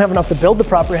if I don't have enough to build the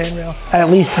proper handrail, I at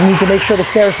least need to make sure the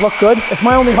stairs look good. It's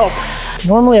my only hope.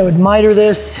 Normally I would miter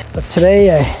this, but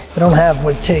today I don't have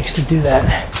what it takes to do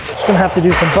that. Just gonna have to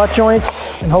do some butt joints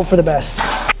and hope for the best.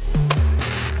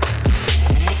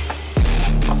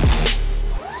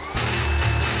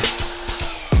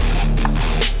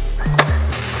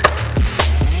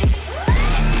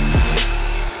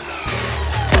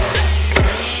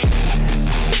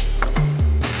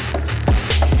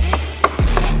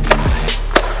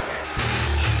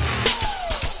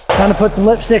 Time to put some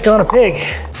lipstick on a pig.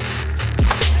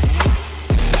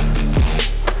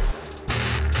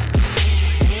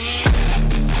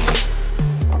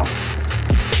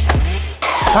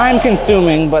 Time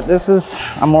consuming, but this is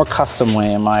a more custom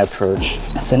way in my approach.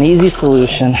 It's an easy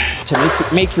solution to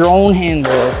make your own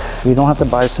handrails. You don't have to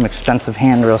buy some expensive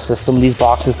handrail system. These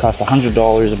boxes cost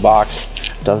 $100 a box.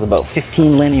 Does about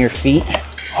 15 linear feet.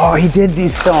 Oh, he did do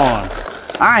stone.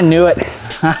 I knew it.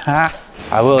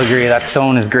 I will agree, that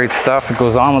stone is great stuff. It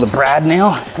goes on with a brad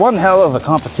nail. One hell of a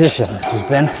competition this has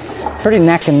been. Pretty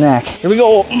neck and neck. Here we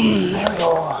go. There we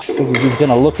go. I figured he's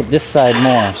gonna look at this side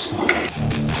more. So.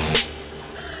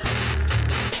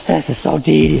 This is so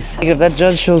tedious. If that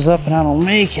judge shows up and I don't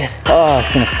make it, oh,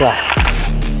 it's gonna suck.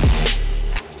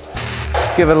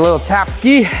 Give it a little tap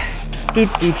ski. Doot,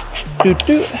 doot, doot,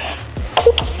 doot.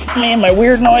 Man, my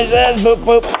weird noises. Boop,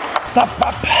 boop. Top,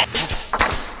 up.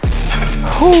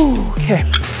 Whew, okay.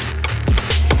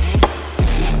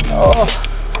 Oh,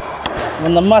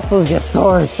 when the muscles get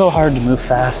sore, it's so hard to move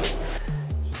fast.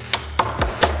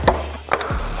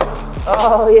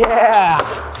 Oh yeah.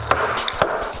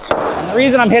 And the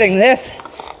reason I'm hitting this is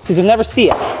because you'll never see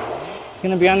it. It's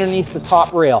gonna be underneath the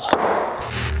top rail.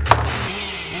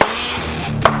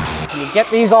 You get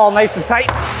these all nice and tight.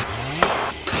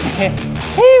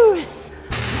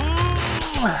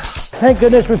 Thank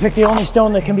goodness we picked the only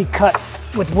stone that can be cut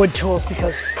with wood tools,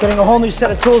 because getting a whole new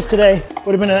set of tools today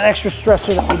would have been an extra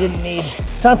stressor that we didn't need.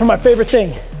 Time for my favorite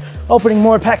thing, opening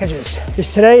more packages.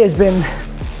 Because today has been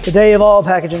the day of all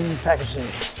packaging.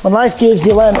 When life gives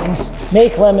you lemons,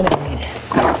 make lemonade.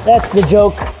 That's the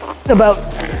joke about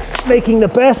making the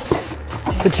best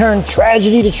to turn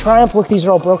tragedy to triumph. Look, these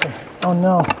are all broken. Oh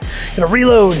no, gotta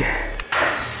reload.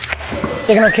 It's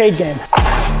like an arcade game.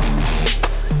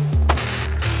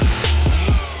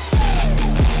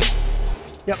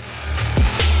 Yep.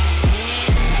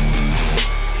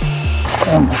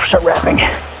 Start wrapping.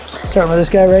 Starting with this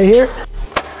guy right here.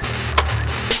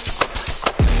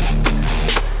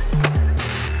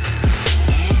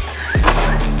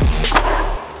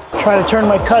 Try to turn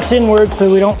my cuts inward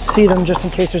so we don't see them, just in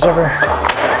case there's ever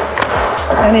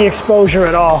any exposure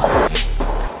at all.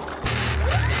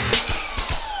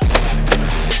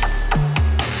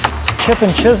 Chip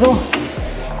and chisel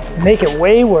make it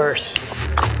way worse.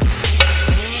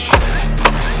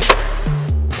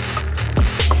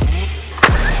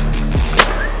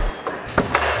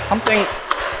 Something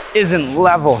isn't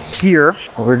level here.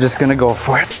 We're just gonna go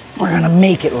for it. We're gonna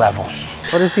make it level.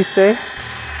 What does he say?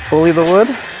 Bully the wood?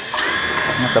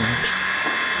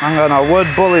 I'm gonna wood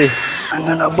bully. I'm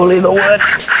gonna bully the wood.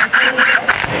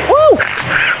 Woo!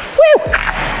 Woo!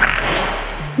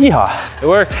 Yeehaw, it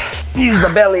worked. Use the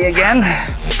belly again.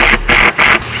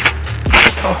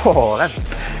 Oh,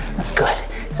 that's good.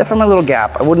 Except for my little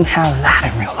gap, I wouldn't have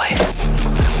that in real life.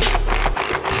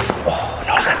 Oh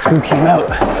no, that screw came out.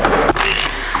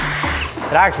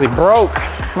 It actually broke.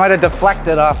 Might have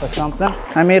deflected off of something.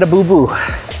 I made a boo-boo.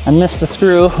 I missed the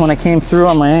screw when I came through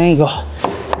on my angle.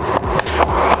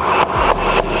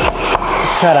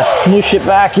 Try to smoosh it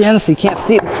back in so you can't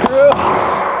see the screw.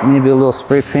 Maybe a little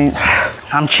spray paint.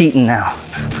 I'm cheating now.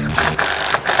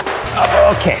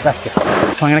 Okay, that's good.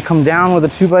 So I'm gonna come down with a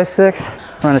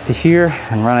 2x6, run it to here,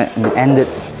 and run it and end it.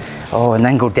 Oh, and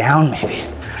then go down maybe.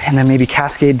 And then maybe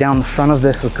cascade down the front of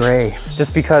this with gray.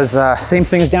 Just because same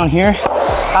things down here.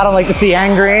 I don't like to see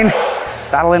end grain.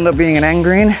 That'll end up being an end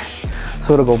grain.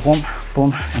 So it'll go boom,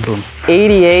 boom, and boom.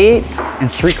 88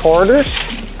 3/4.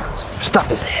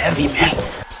 Stuff is heavy, man.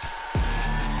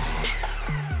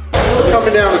 We're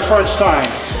coming down to crunch time.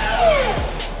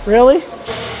 Really?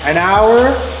 An hour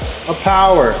of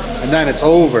power, and then it's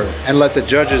over. And let the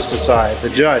judges decide. The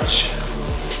judge.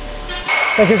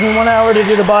 That gives me 1 hour to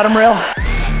do the bottom rail.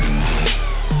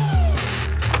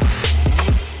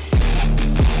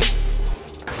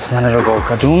 So then it'll go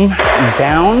kadoom and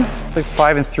down. It's like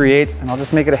 5 3/8, and I'll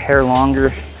just make it a hair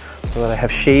longer so that I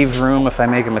have shave room if I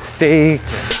make a mistake.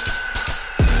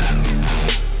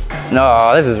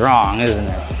 No, this is wrong, isn't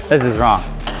it? This is wrong.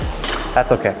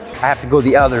 That's okay. I have to go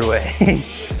the other way.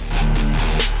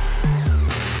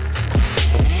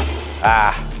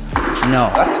 Ah,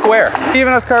 no, that's square.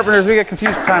 Even us carpenters, we get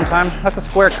confused from time to time. That's a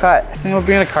square cut. The thing about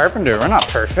being a carpenter, we're not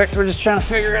perfect. We're just trying to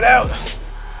figure it out.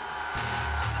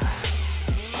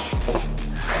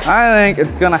 I think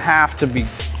it's gonna have to be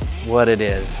what it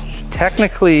is.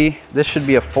 Technically, this should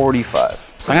be a 45.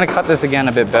 I'm gonna cut this again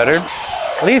a bit better.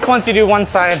 At least once you do one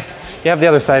side, you have the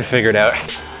other side figured out.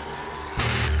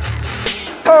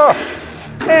 Oh,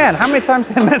 man, how many times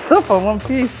did I mess up on one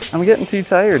piece? I'm getting too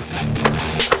tired.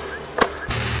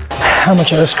 How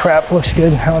much of this crap looks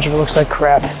good? How much of it looks like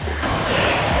crap?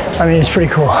 I mean, it's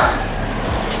pretty cool.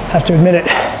 I have to admit it,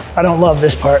 I don't love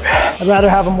this part. I'd rather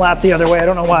have them lap the other way. I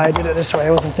don't know why I did it this way.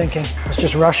 I wasn't thinking. It's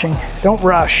just rushing. Don't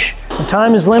rush. When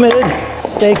time is limited,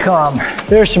 stay calm.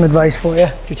 There's some advice for you.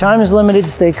 If your time is limited,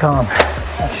 stay calm.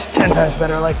 It's 10 times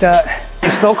better like that.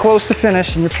 You're so close to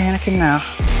finish and you're panicking now.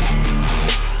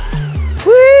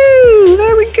 Woo,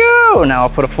 there we we go. Now I'll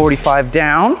put a 45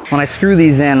 down. When I screw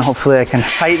these in, hopefully I can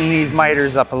tighten these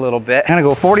miters up a little bit. I'm gonna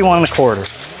go 41 1/4.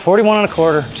 41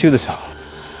 1/4 to the toe.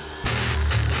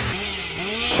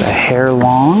 A hair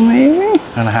long, maybe?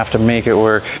 I'm gonna have to make it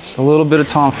work. Just a little bit of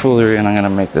tomfoolery and I'm gonna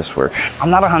make this work. I'm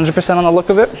not 100% on the look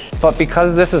of it, but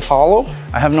because this is hollow,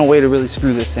 I have no way to really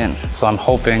screw this in. So I'm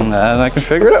hoping that I can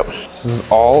figure it out. This is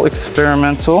all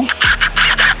experimental.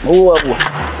 Whoa,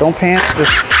 don't panic,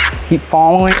 just keep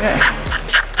following it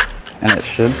and it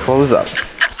should close up.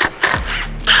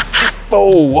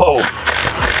 Oh, whoa.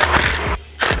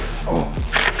 Oh.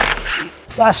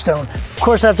 Last stone. Of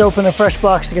course I have to open a fresh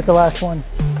box to get the last one.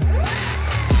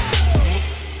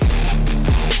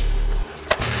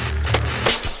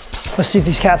 Let's see if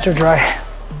these caps are dry.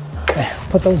 Okay,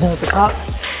 put those in at the top.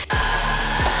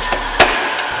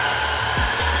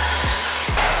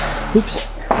 Oops,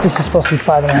 this is supposed to be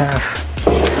 5.5.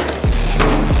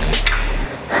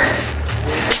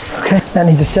 Okay, that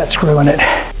needs a set screw in it.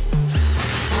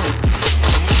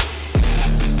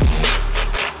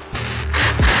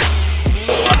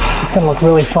 It's gonna look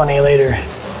really funny later.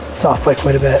 It's off by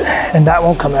quite a bit. And that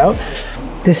won't come out.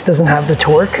 This doesn't have the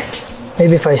torque.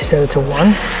 Maybe if I set it to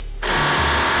 1.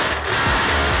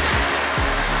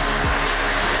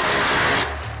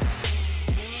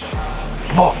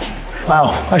 Oh,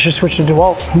 wow, I should switch to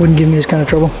DeWalt. Wouldn't give me this kind of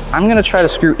trouble. I'm gonna try to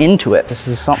screw into it. This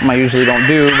is something I usually don't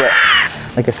do, but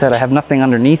like I said, I have nothing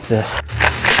underneath this.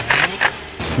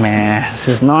 Man, this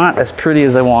is not as pretty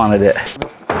as I wanted it.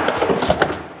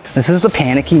 This is the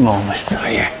panicky moment. So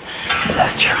you're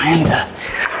just trying to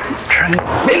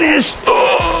finish.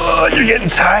 Oh, you're getting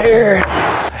tired.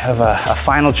 I have a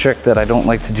final trick that I don't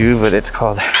like to do, but it's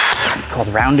called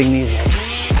rounding these edges.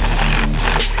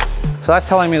 So that's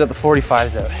telling me that the 45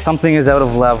 is out. Something is out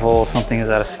of level, something is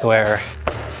out of square.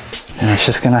 And it's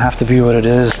just gonna have to be what it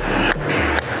is.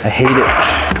 I hate it.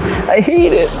 I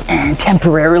hate it. And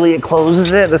temporarily it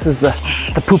closes it. This is the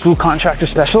poo-poo contractor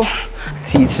special.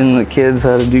 Teaching the kids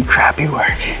how to do crappy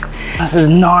work. This is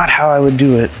not how I would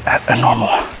do it at a normal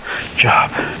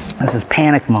job. This is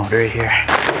panic mode right here.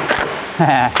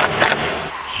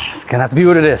 It's gonna have to be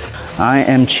what it is. I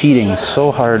am cheating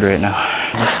so hard right now.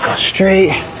 Just go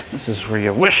straight. This is where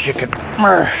you wish you could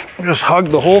just hug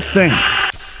the whole thing.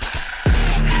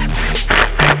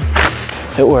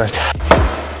 It worked.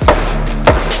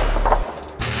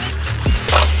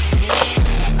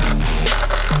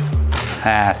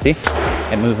 See?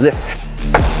 I move this.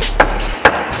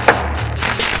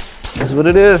 This is what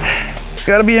it is. It's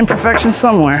gotta be imperfection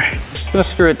somewhere. I'm just gonna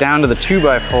screw it down to the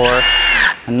 2x4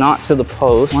 and not to the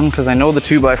post. One, because I know the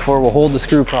 2x4 will hold the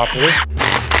screw properly.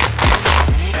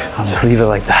 I'll just leave it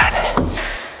like that.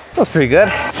 That's pretty good.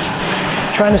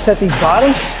 Trying to set these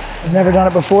bottoms. I've never done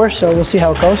it before, so we'll see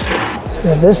how it goes. So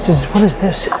this is, what is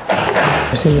this?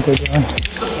 Let's see what they're doing.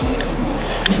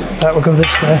 That will go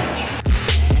this way.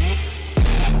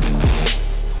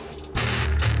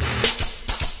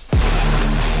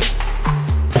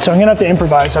 So I'm gonna have to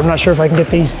improvise. I'm not sure if I can get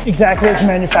these exactly as the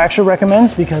manufacturer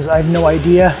recommends because I have no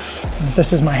idea if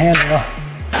this is my handrail.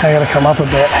 I gotta come up a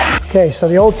bit. Okay, so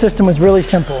the old system was really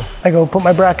simple. I go put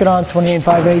my bracket on, 28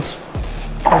 5/8.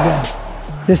 Again,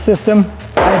 this system,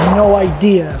 I have no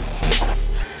idea.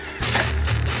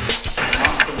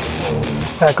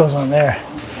 That goes on there,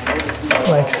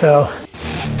 like so.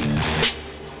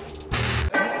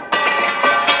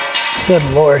 Good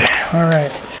Lord, all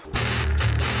right.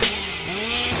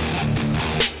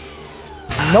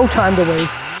 No time to waste.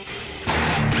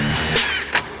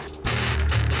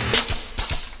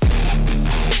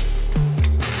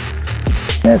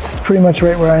 That's pretty much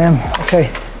right where I am. Okay,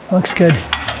 looks good.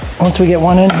 Once we get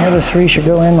one in, the other 3 should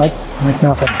go in like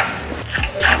nothing.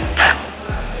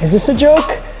 Is this a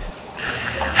joke?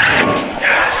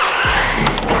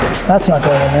 That's not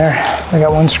going in there. I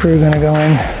got 1 screw gonna go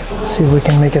in. Let's see if we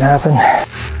can make it happen.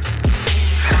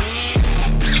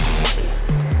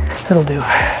 It'll do.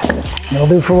 It'll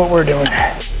do for what we're doing.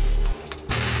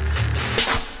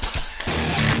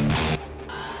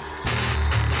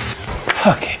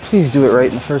 Okay, please do it right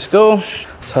in the first go.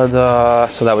 So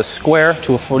that was square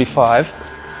to a 45.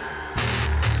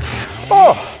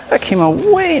 Oh, that came out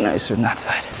way nicer than that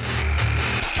side.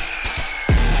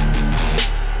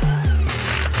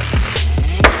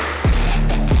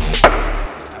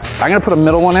 I'm gonna put a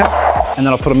middle one in, and then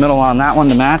I'll put a middle on that one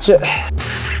to match it.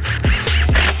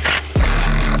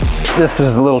 This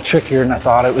is a little trickier than I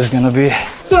thought it was gonna be.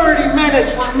 30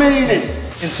 minutes remaining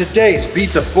in today's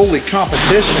Beat the Bully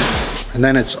competition. And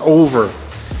then it's over.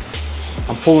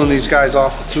 I'm pulling these guys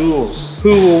off the tools.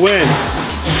 Who will win?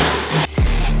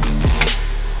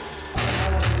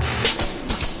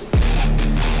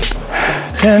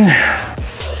 10.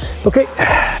 Okay,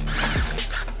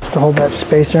 just to hold that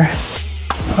spacer.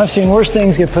 I've seen worse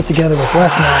things get put together with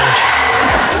less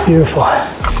knowledge. Beautiful.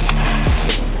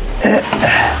 Do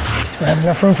I have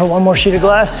enough room for one more sheet of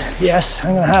glass? Yes,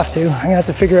 I'm gonna have to. I'm gonna have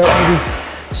to figure out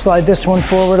maybe slide this one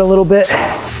forward a little bit.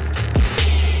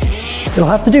 It'll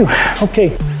have to do.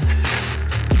 Okay.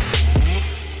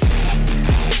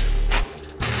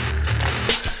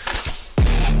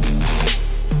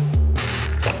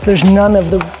 There's none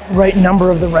of the right number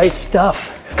of the right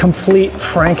stuff. Complete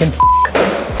Franken.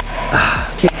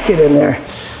 Get in there.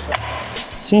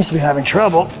 Seems to be having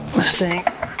trouble staying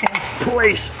in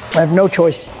place. I have no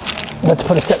choice but to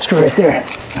put a set screw right there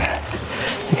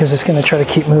because it's gonna try to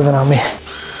keep moving on me.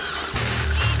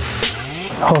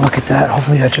 Oh, look at that.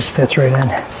 Hopefully that just fits right in.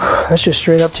 That's just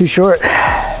straight up too short.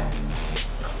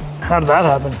 How did that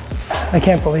happen? I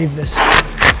can't believe this.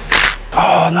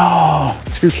 Oh no,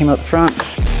 the screw came out the front.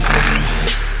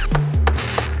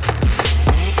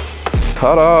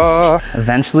 Ta-da!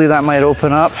 Eventually that might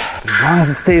open up. As long as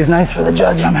it stays nice for the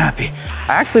judge, I'm happy.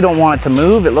 I actually don't want it to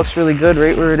move. It looks really good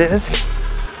right where it is.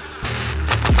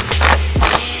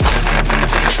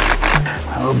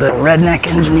 A little bit of redneck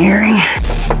engineering.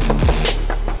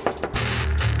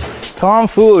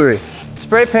 Tomfoolery.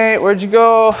 Spray paint, where'd you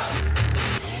go?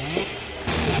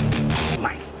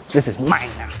 Mine. This is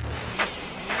mine now.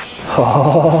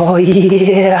 Oh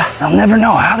yeah. They'll never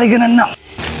know. How are they gonna know?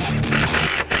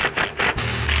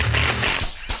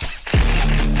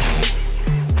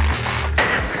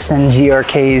 Send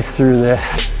GRKs through this.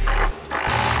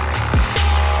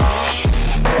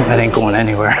 That ain't going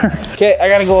anywhere. Okay, I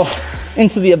gotta go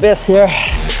into the abyss here.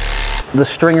 The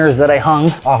stringers that I hung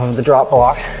off of the drop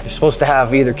blocks, you're supposed to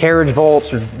have either carriage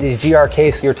bolts or these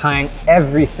GRKs, so you're tying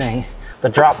everything, the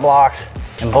drop blocks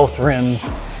and both rims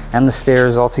and the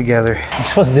stairs all together. You're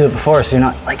supposed to do it before so you're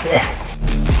not like this.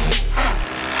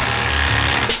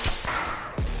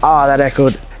 Ah, that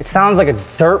echoed. It sounds like a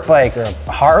dirt bike or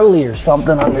a Harley or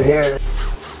something under here.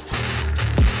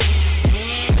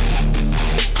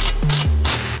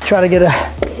 Try to get a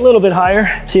little bit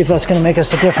higher, see if that's gonna make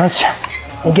us a difference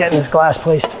in getting this glass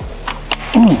placed.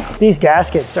 These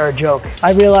gaskets are a joke.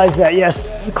 I realize that,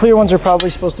 yes, the clear ones are probably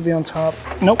supposed to be on top.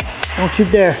 Nope, don't you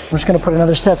dare. I'm just gonna put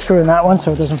another set screw in that one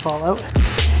so it doesn't fall out.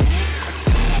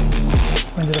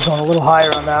 I ended up going a little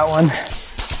higher on that one.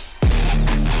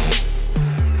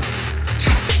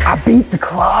 I beat the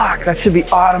clock. That should be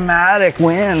automatic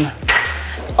win.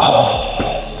 Oh.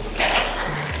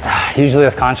 Usually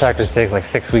as contractors take like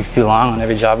 6 weeks too long on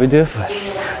every job we do, but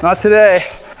not today.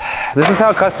 This is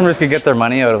how customers could get their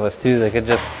money out of us too. They could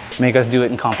just make us do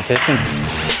it in competition.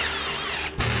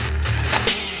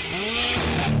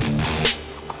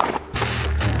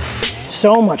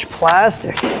 So much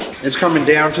plastic. It's coming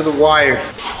down to the wire.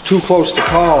 Too close to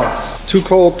call, too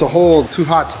cold to hold, too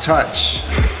hot to touch.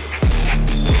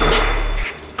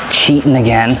 Cheating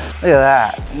again. Look at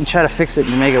that. You try to fix it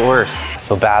and you make it worse. I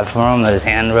feel bad for him that his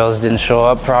handrails didn't show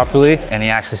up properly and he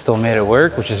actually still made it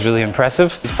work, which is really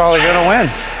impressive. He's probably gonna win.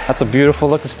 That's a beautiful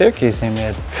looking staircase he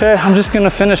made. Okay, I'm just gonna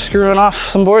finish screwing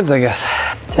off some boards, I guess.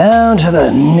 Down to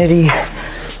the nitty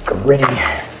gritty.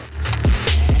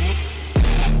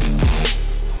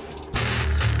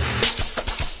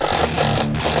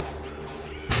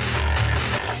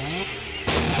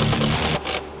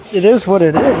 It is what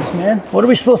it is, man. What are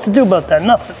we supposed to do about that?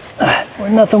 Nothing.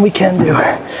 There's nothing we can do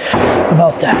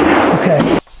about that.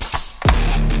 Okay.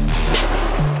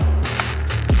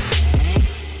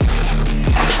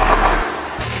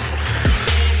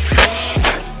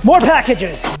 More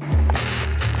packages.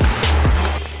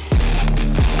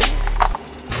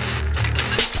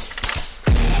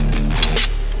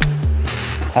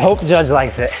 I hope the judge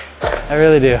likes it. I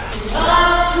really do.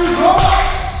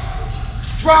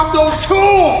 Drop those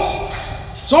tools!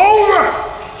 It's over!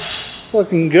 It's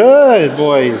looking good,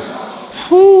 boys.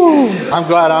 Whew. I'm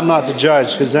glad I'm not the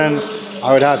judge, because then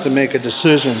I would have to make a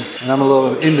decision, and I'm a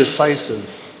little indecisive.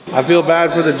 I feel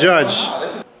bad for the judge.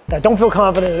 I don't feel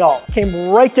confident at all. Came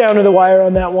right down to the wire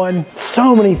on that one.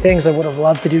 So many things I would have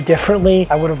loved to do differently.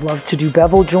 I would have loved to do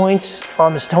bevel joints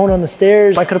on the stone on the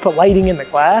stairs. I could have put lighting in the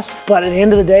glass, but at the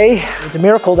end of the day, it's a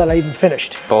miracle that I even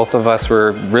finished. Both of us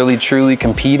were really truly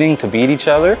competing to beat each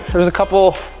other. There's a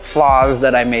couple flaws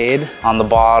that I made on the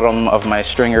bottom of my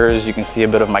stringers. You can see a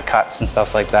bit of my cuts and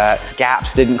stuff like that.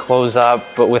 Gaps didn't close up,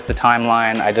 but with the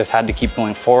timeline, I just had to keep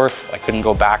going forth. I couldn't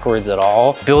go backwards at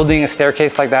all. Building a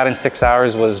staircase like that in 6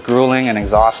 hours was grueling and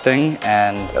exhausting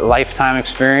and a lifetime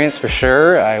experience for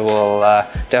sure. I will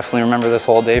definitely remember this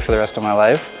whole day for the rest of my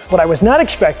life. What I was not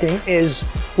expecting is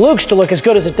Luke's to look as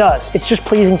good as it does. It's just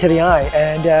pleasing to the eye.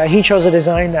 And he chose a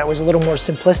design that was a little more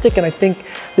simplistic, and I think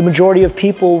the majority of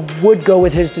people would go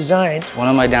with his design. One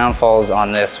of my downfalls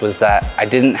on this was that I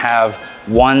didn't have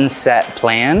one set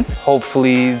plan.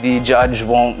 Hopefully the judge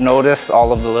won't notice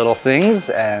all of the little things,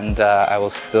 and I will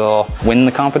still win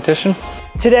the competition.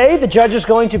 Today, the judge is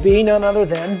going to be none other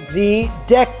than the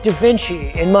Deck Da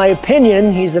Vinci. In my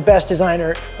opinion, he's the best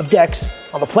designer of decks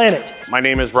on the planet. My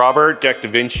name is Robert, Deck Da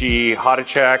Vinci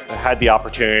Hotachek. I had the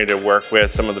opportunity to work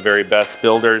with some of the very best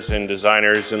builders and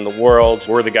designers in the world.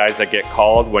 We're the guys that get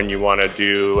called when you want to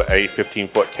do a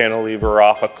 15-foot cantilever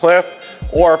off a cliff,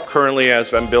 or currently,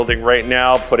 as I'm building right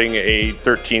now, putting a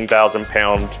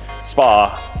 13,000-pound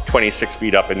spa 26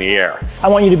 feet up in the air. I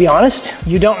want you to be honest.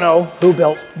 You don't know who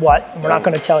built what. We're not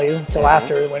going to tell you until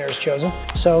after the winner is chosen.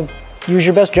 So use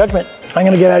your best judgment. I'm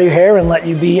going to get out of your hair and let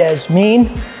you be as mean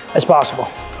as possible.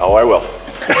 Oh, I will.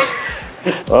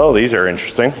 Well, these are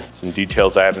interesting. Some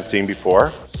details I haven't seen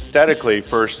before. Aesthetically,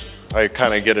 first, I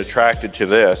kind of get attracted to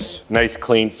this. Nice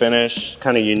clean finish,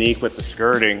 kind of unique with the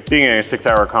skirting. Being in a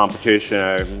 6-hour competition,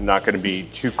 I'm not going to be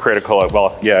too critical.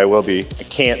 Well, yeah, I will be. I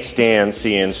can't stand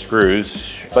seeing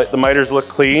screws, but the miters look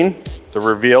clean. The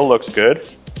reveal looks good.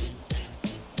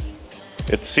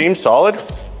 It seems solid.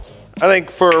 I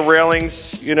think for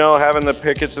railings, you know, having the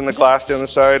pickets and the glass down the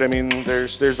side, I mean,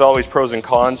 there's always pros and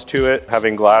cons to it.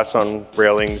 Having glass on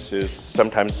railings is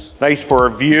sometimes nice for a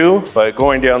view, but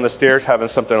going down the stairs, having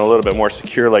something a little bit more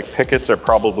secure like pickets are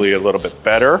probably a little bit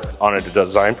better on a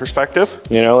design perspective.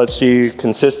 You know, let's see,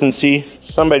 consistency.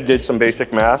 Somebody did some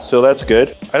basic math, so that's good.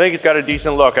 I think it's got a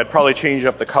decent look. I'd probably change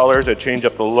up the colors, I'd change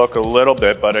up the look a little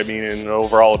bit, but I mean, in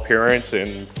overall appearance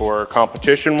and for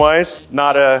competition-wise,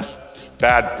 not a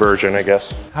bad version, I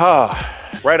guess.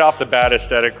 Right off the bat,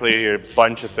 aesthetically, a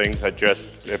bunch of things that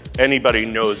just, if anybody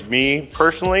knows me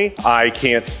personally, I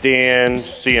can't stand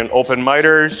seeing open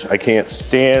miters. I can't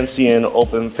stand seeing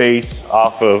open face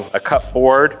off of a cut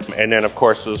board. And then of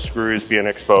course, those screws being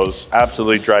exposed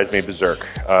absolutely drives me berserk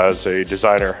as a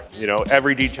designer. You know,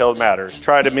 every detail matters.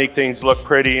 Try to make things look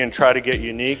pretty and try to get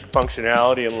unique.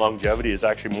 Functionality and longevity is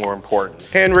actually more important.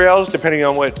 Handrails, depending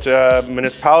on what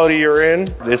municipality you're in,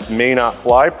 this may not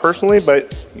fly personally,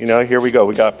 but you know, here we go.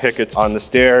 We got pickets on the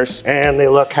stairs and they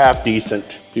look half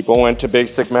decent. People went to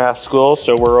basic math school,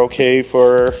 so we're okay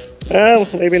for,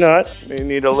 maybe not. They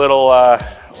need a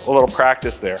little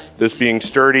practice there. This being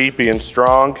sturdy, being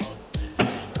strong,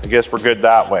 I guess we're good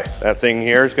that way. That thing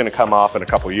here is gonna come off in a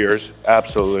couple years,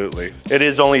 absolutely. It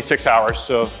is only 6 hours,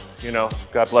 so, you know,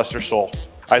 God bless their soul.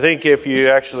 I think if you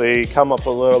actually come up a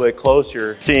little bit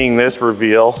closer, seeing this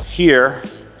reveal here,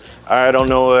 I don't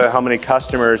know how many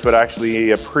customers would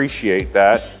actually appreciate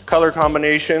that. Color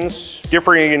combinations,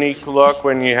 different unique look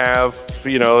when you have,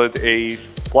 you know, a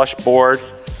flush board.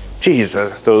 Geez,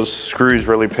 those screws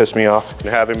really piss me off. And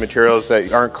having materials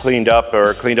that aren't cleaned up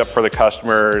or cleaned up for the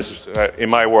customers, in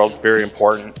my world, very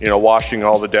important. You know, washing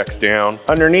all the decks down.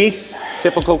 Underneath,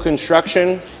 typical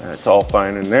construction, that's all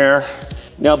fine in there.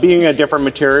 Now, being a different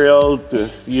material,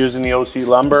 using the OC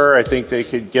lumber, I think they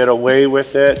could get away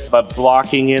with it, but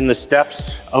blocking in the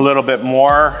steps a little bit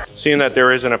more, seeing that there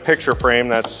isn't a picture frame,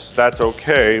 that's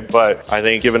okay, but I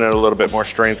think giving it a little bit more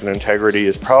strength and integrity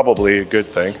is probably a good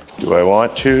thing. Do I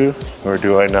want to, or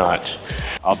do I not?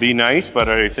 I'll be nice, but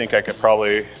I think I could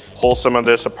probably pull some of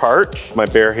this apart. My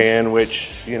bare hand,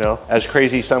 which, you know, as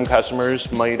crazy some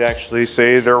customers might actually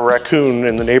say their raccoon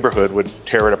in the neighborhood would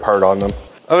tear it apart on them.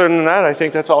 Other than that, I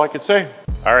think that's all I could say.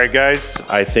 All right, guys,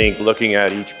 I think looking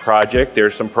at each project,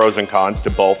 there's some pros and cons to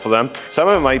both of them. Some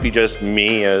of it might be just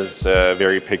me as a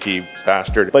very picky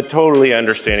bastard, but totally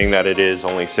understanding that it is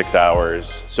only 6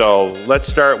 hours. So let's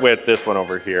start with this one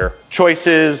over here.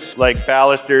 Choices like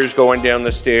balusters going down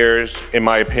the stairs, in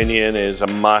my opinion, is a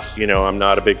must. You know, I'm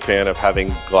not a big fan of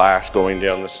having glass going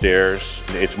down the stairs.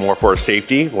 It's more for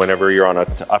safety. Whenever you're on an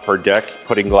upper deck,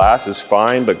 putting glass is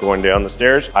fine, but going down the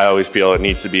stairs, I always feel it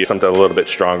needs to be something a little bit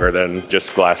stronger than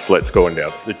just glass slits going down.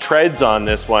 The treads on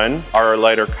this one are a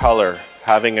lighter color.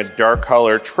 Having a dark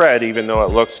color tread, even though it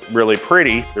looks really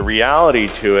pretty, the reality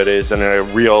to it is in a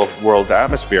real world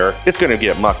atmosphere, it's gonna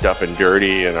get mucked up and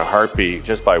dirty in a heartbeat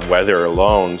just by weather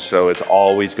alone, so it's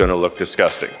always gonna look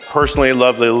disgusting. Personally,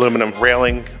 love the aluminum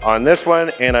railing on this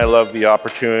one, and I love the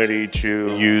opportunity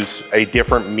to use a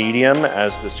different medium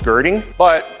as the skirting,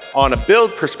 but on a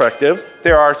build perspective,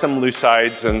 there are some loose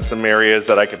sides and some areas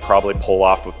that I could probably pull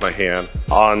off with my hand.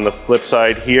 On the flip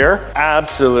side here,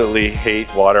 absolutely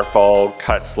hate waterfall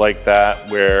cuts like that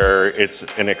where it's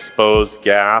an exposed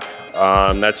gap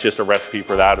That's just a recipe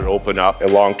for that to open up a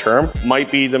long term.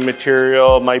 Might be the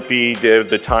material, might be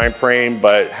the time frame,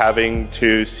 but having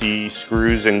to see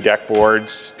screws and deck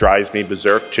boards drives me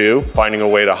berserk too. Finding a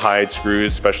way to hide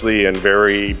screws, especially in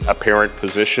very apparent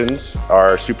positions,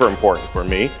 are super important for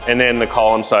me. And then the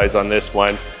column size on this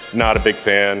one, not a big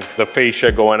fan. The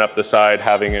fascia going up the side,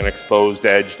 having an exposed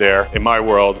edge there. In my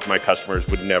world, my customers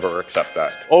would never accept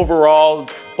that. Overall,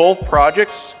 both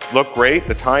projects look great.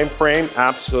 The time frame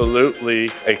absolutely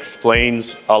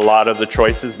explains a lot of the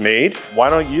choices made. Why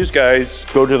don't you guys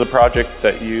go to the project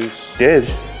that you did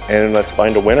and let's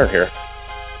find a winner here.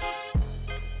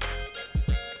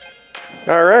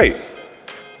 All right,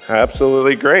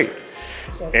 absolutely great.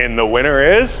 And the winner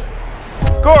is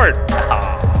Gord.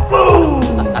 Boom!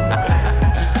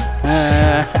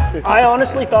 I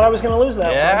honestly thought I was going to lose that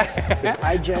one. Yeah.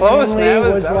 I genuinely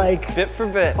was like, bit for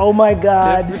bit. oh my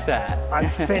God, Bit for tat. I'm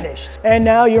finished. And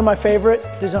now you're my favorite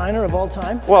designer of all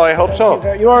time. Well, I hope so.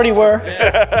 You already were.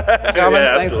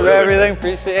 Thanks for everything,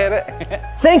 appreciate it.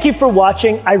 Thank you for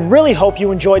watching. I really hope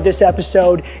you enjoyed this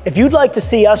episode. If you'd like to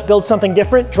see us build something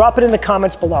different, drop it in the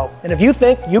comments below. And if you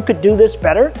think you could do this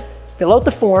better, fill out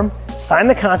the form, sign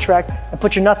the contract, and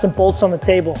put your nuts and bolts on the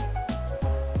table.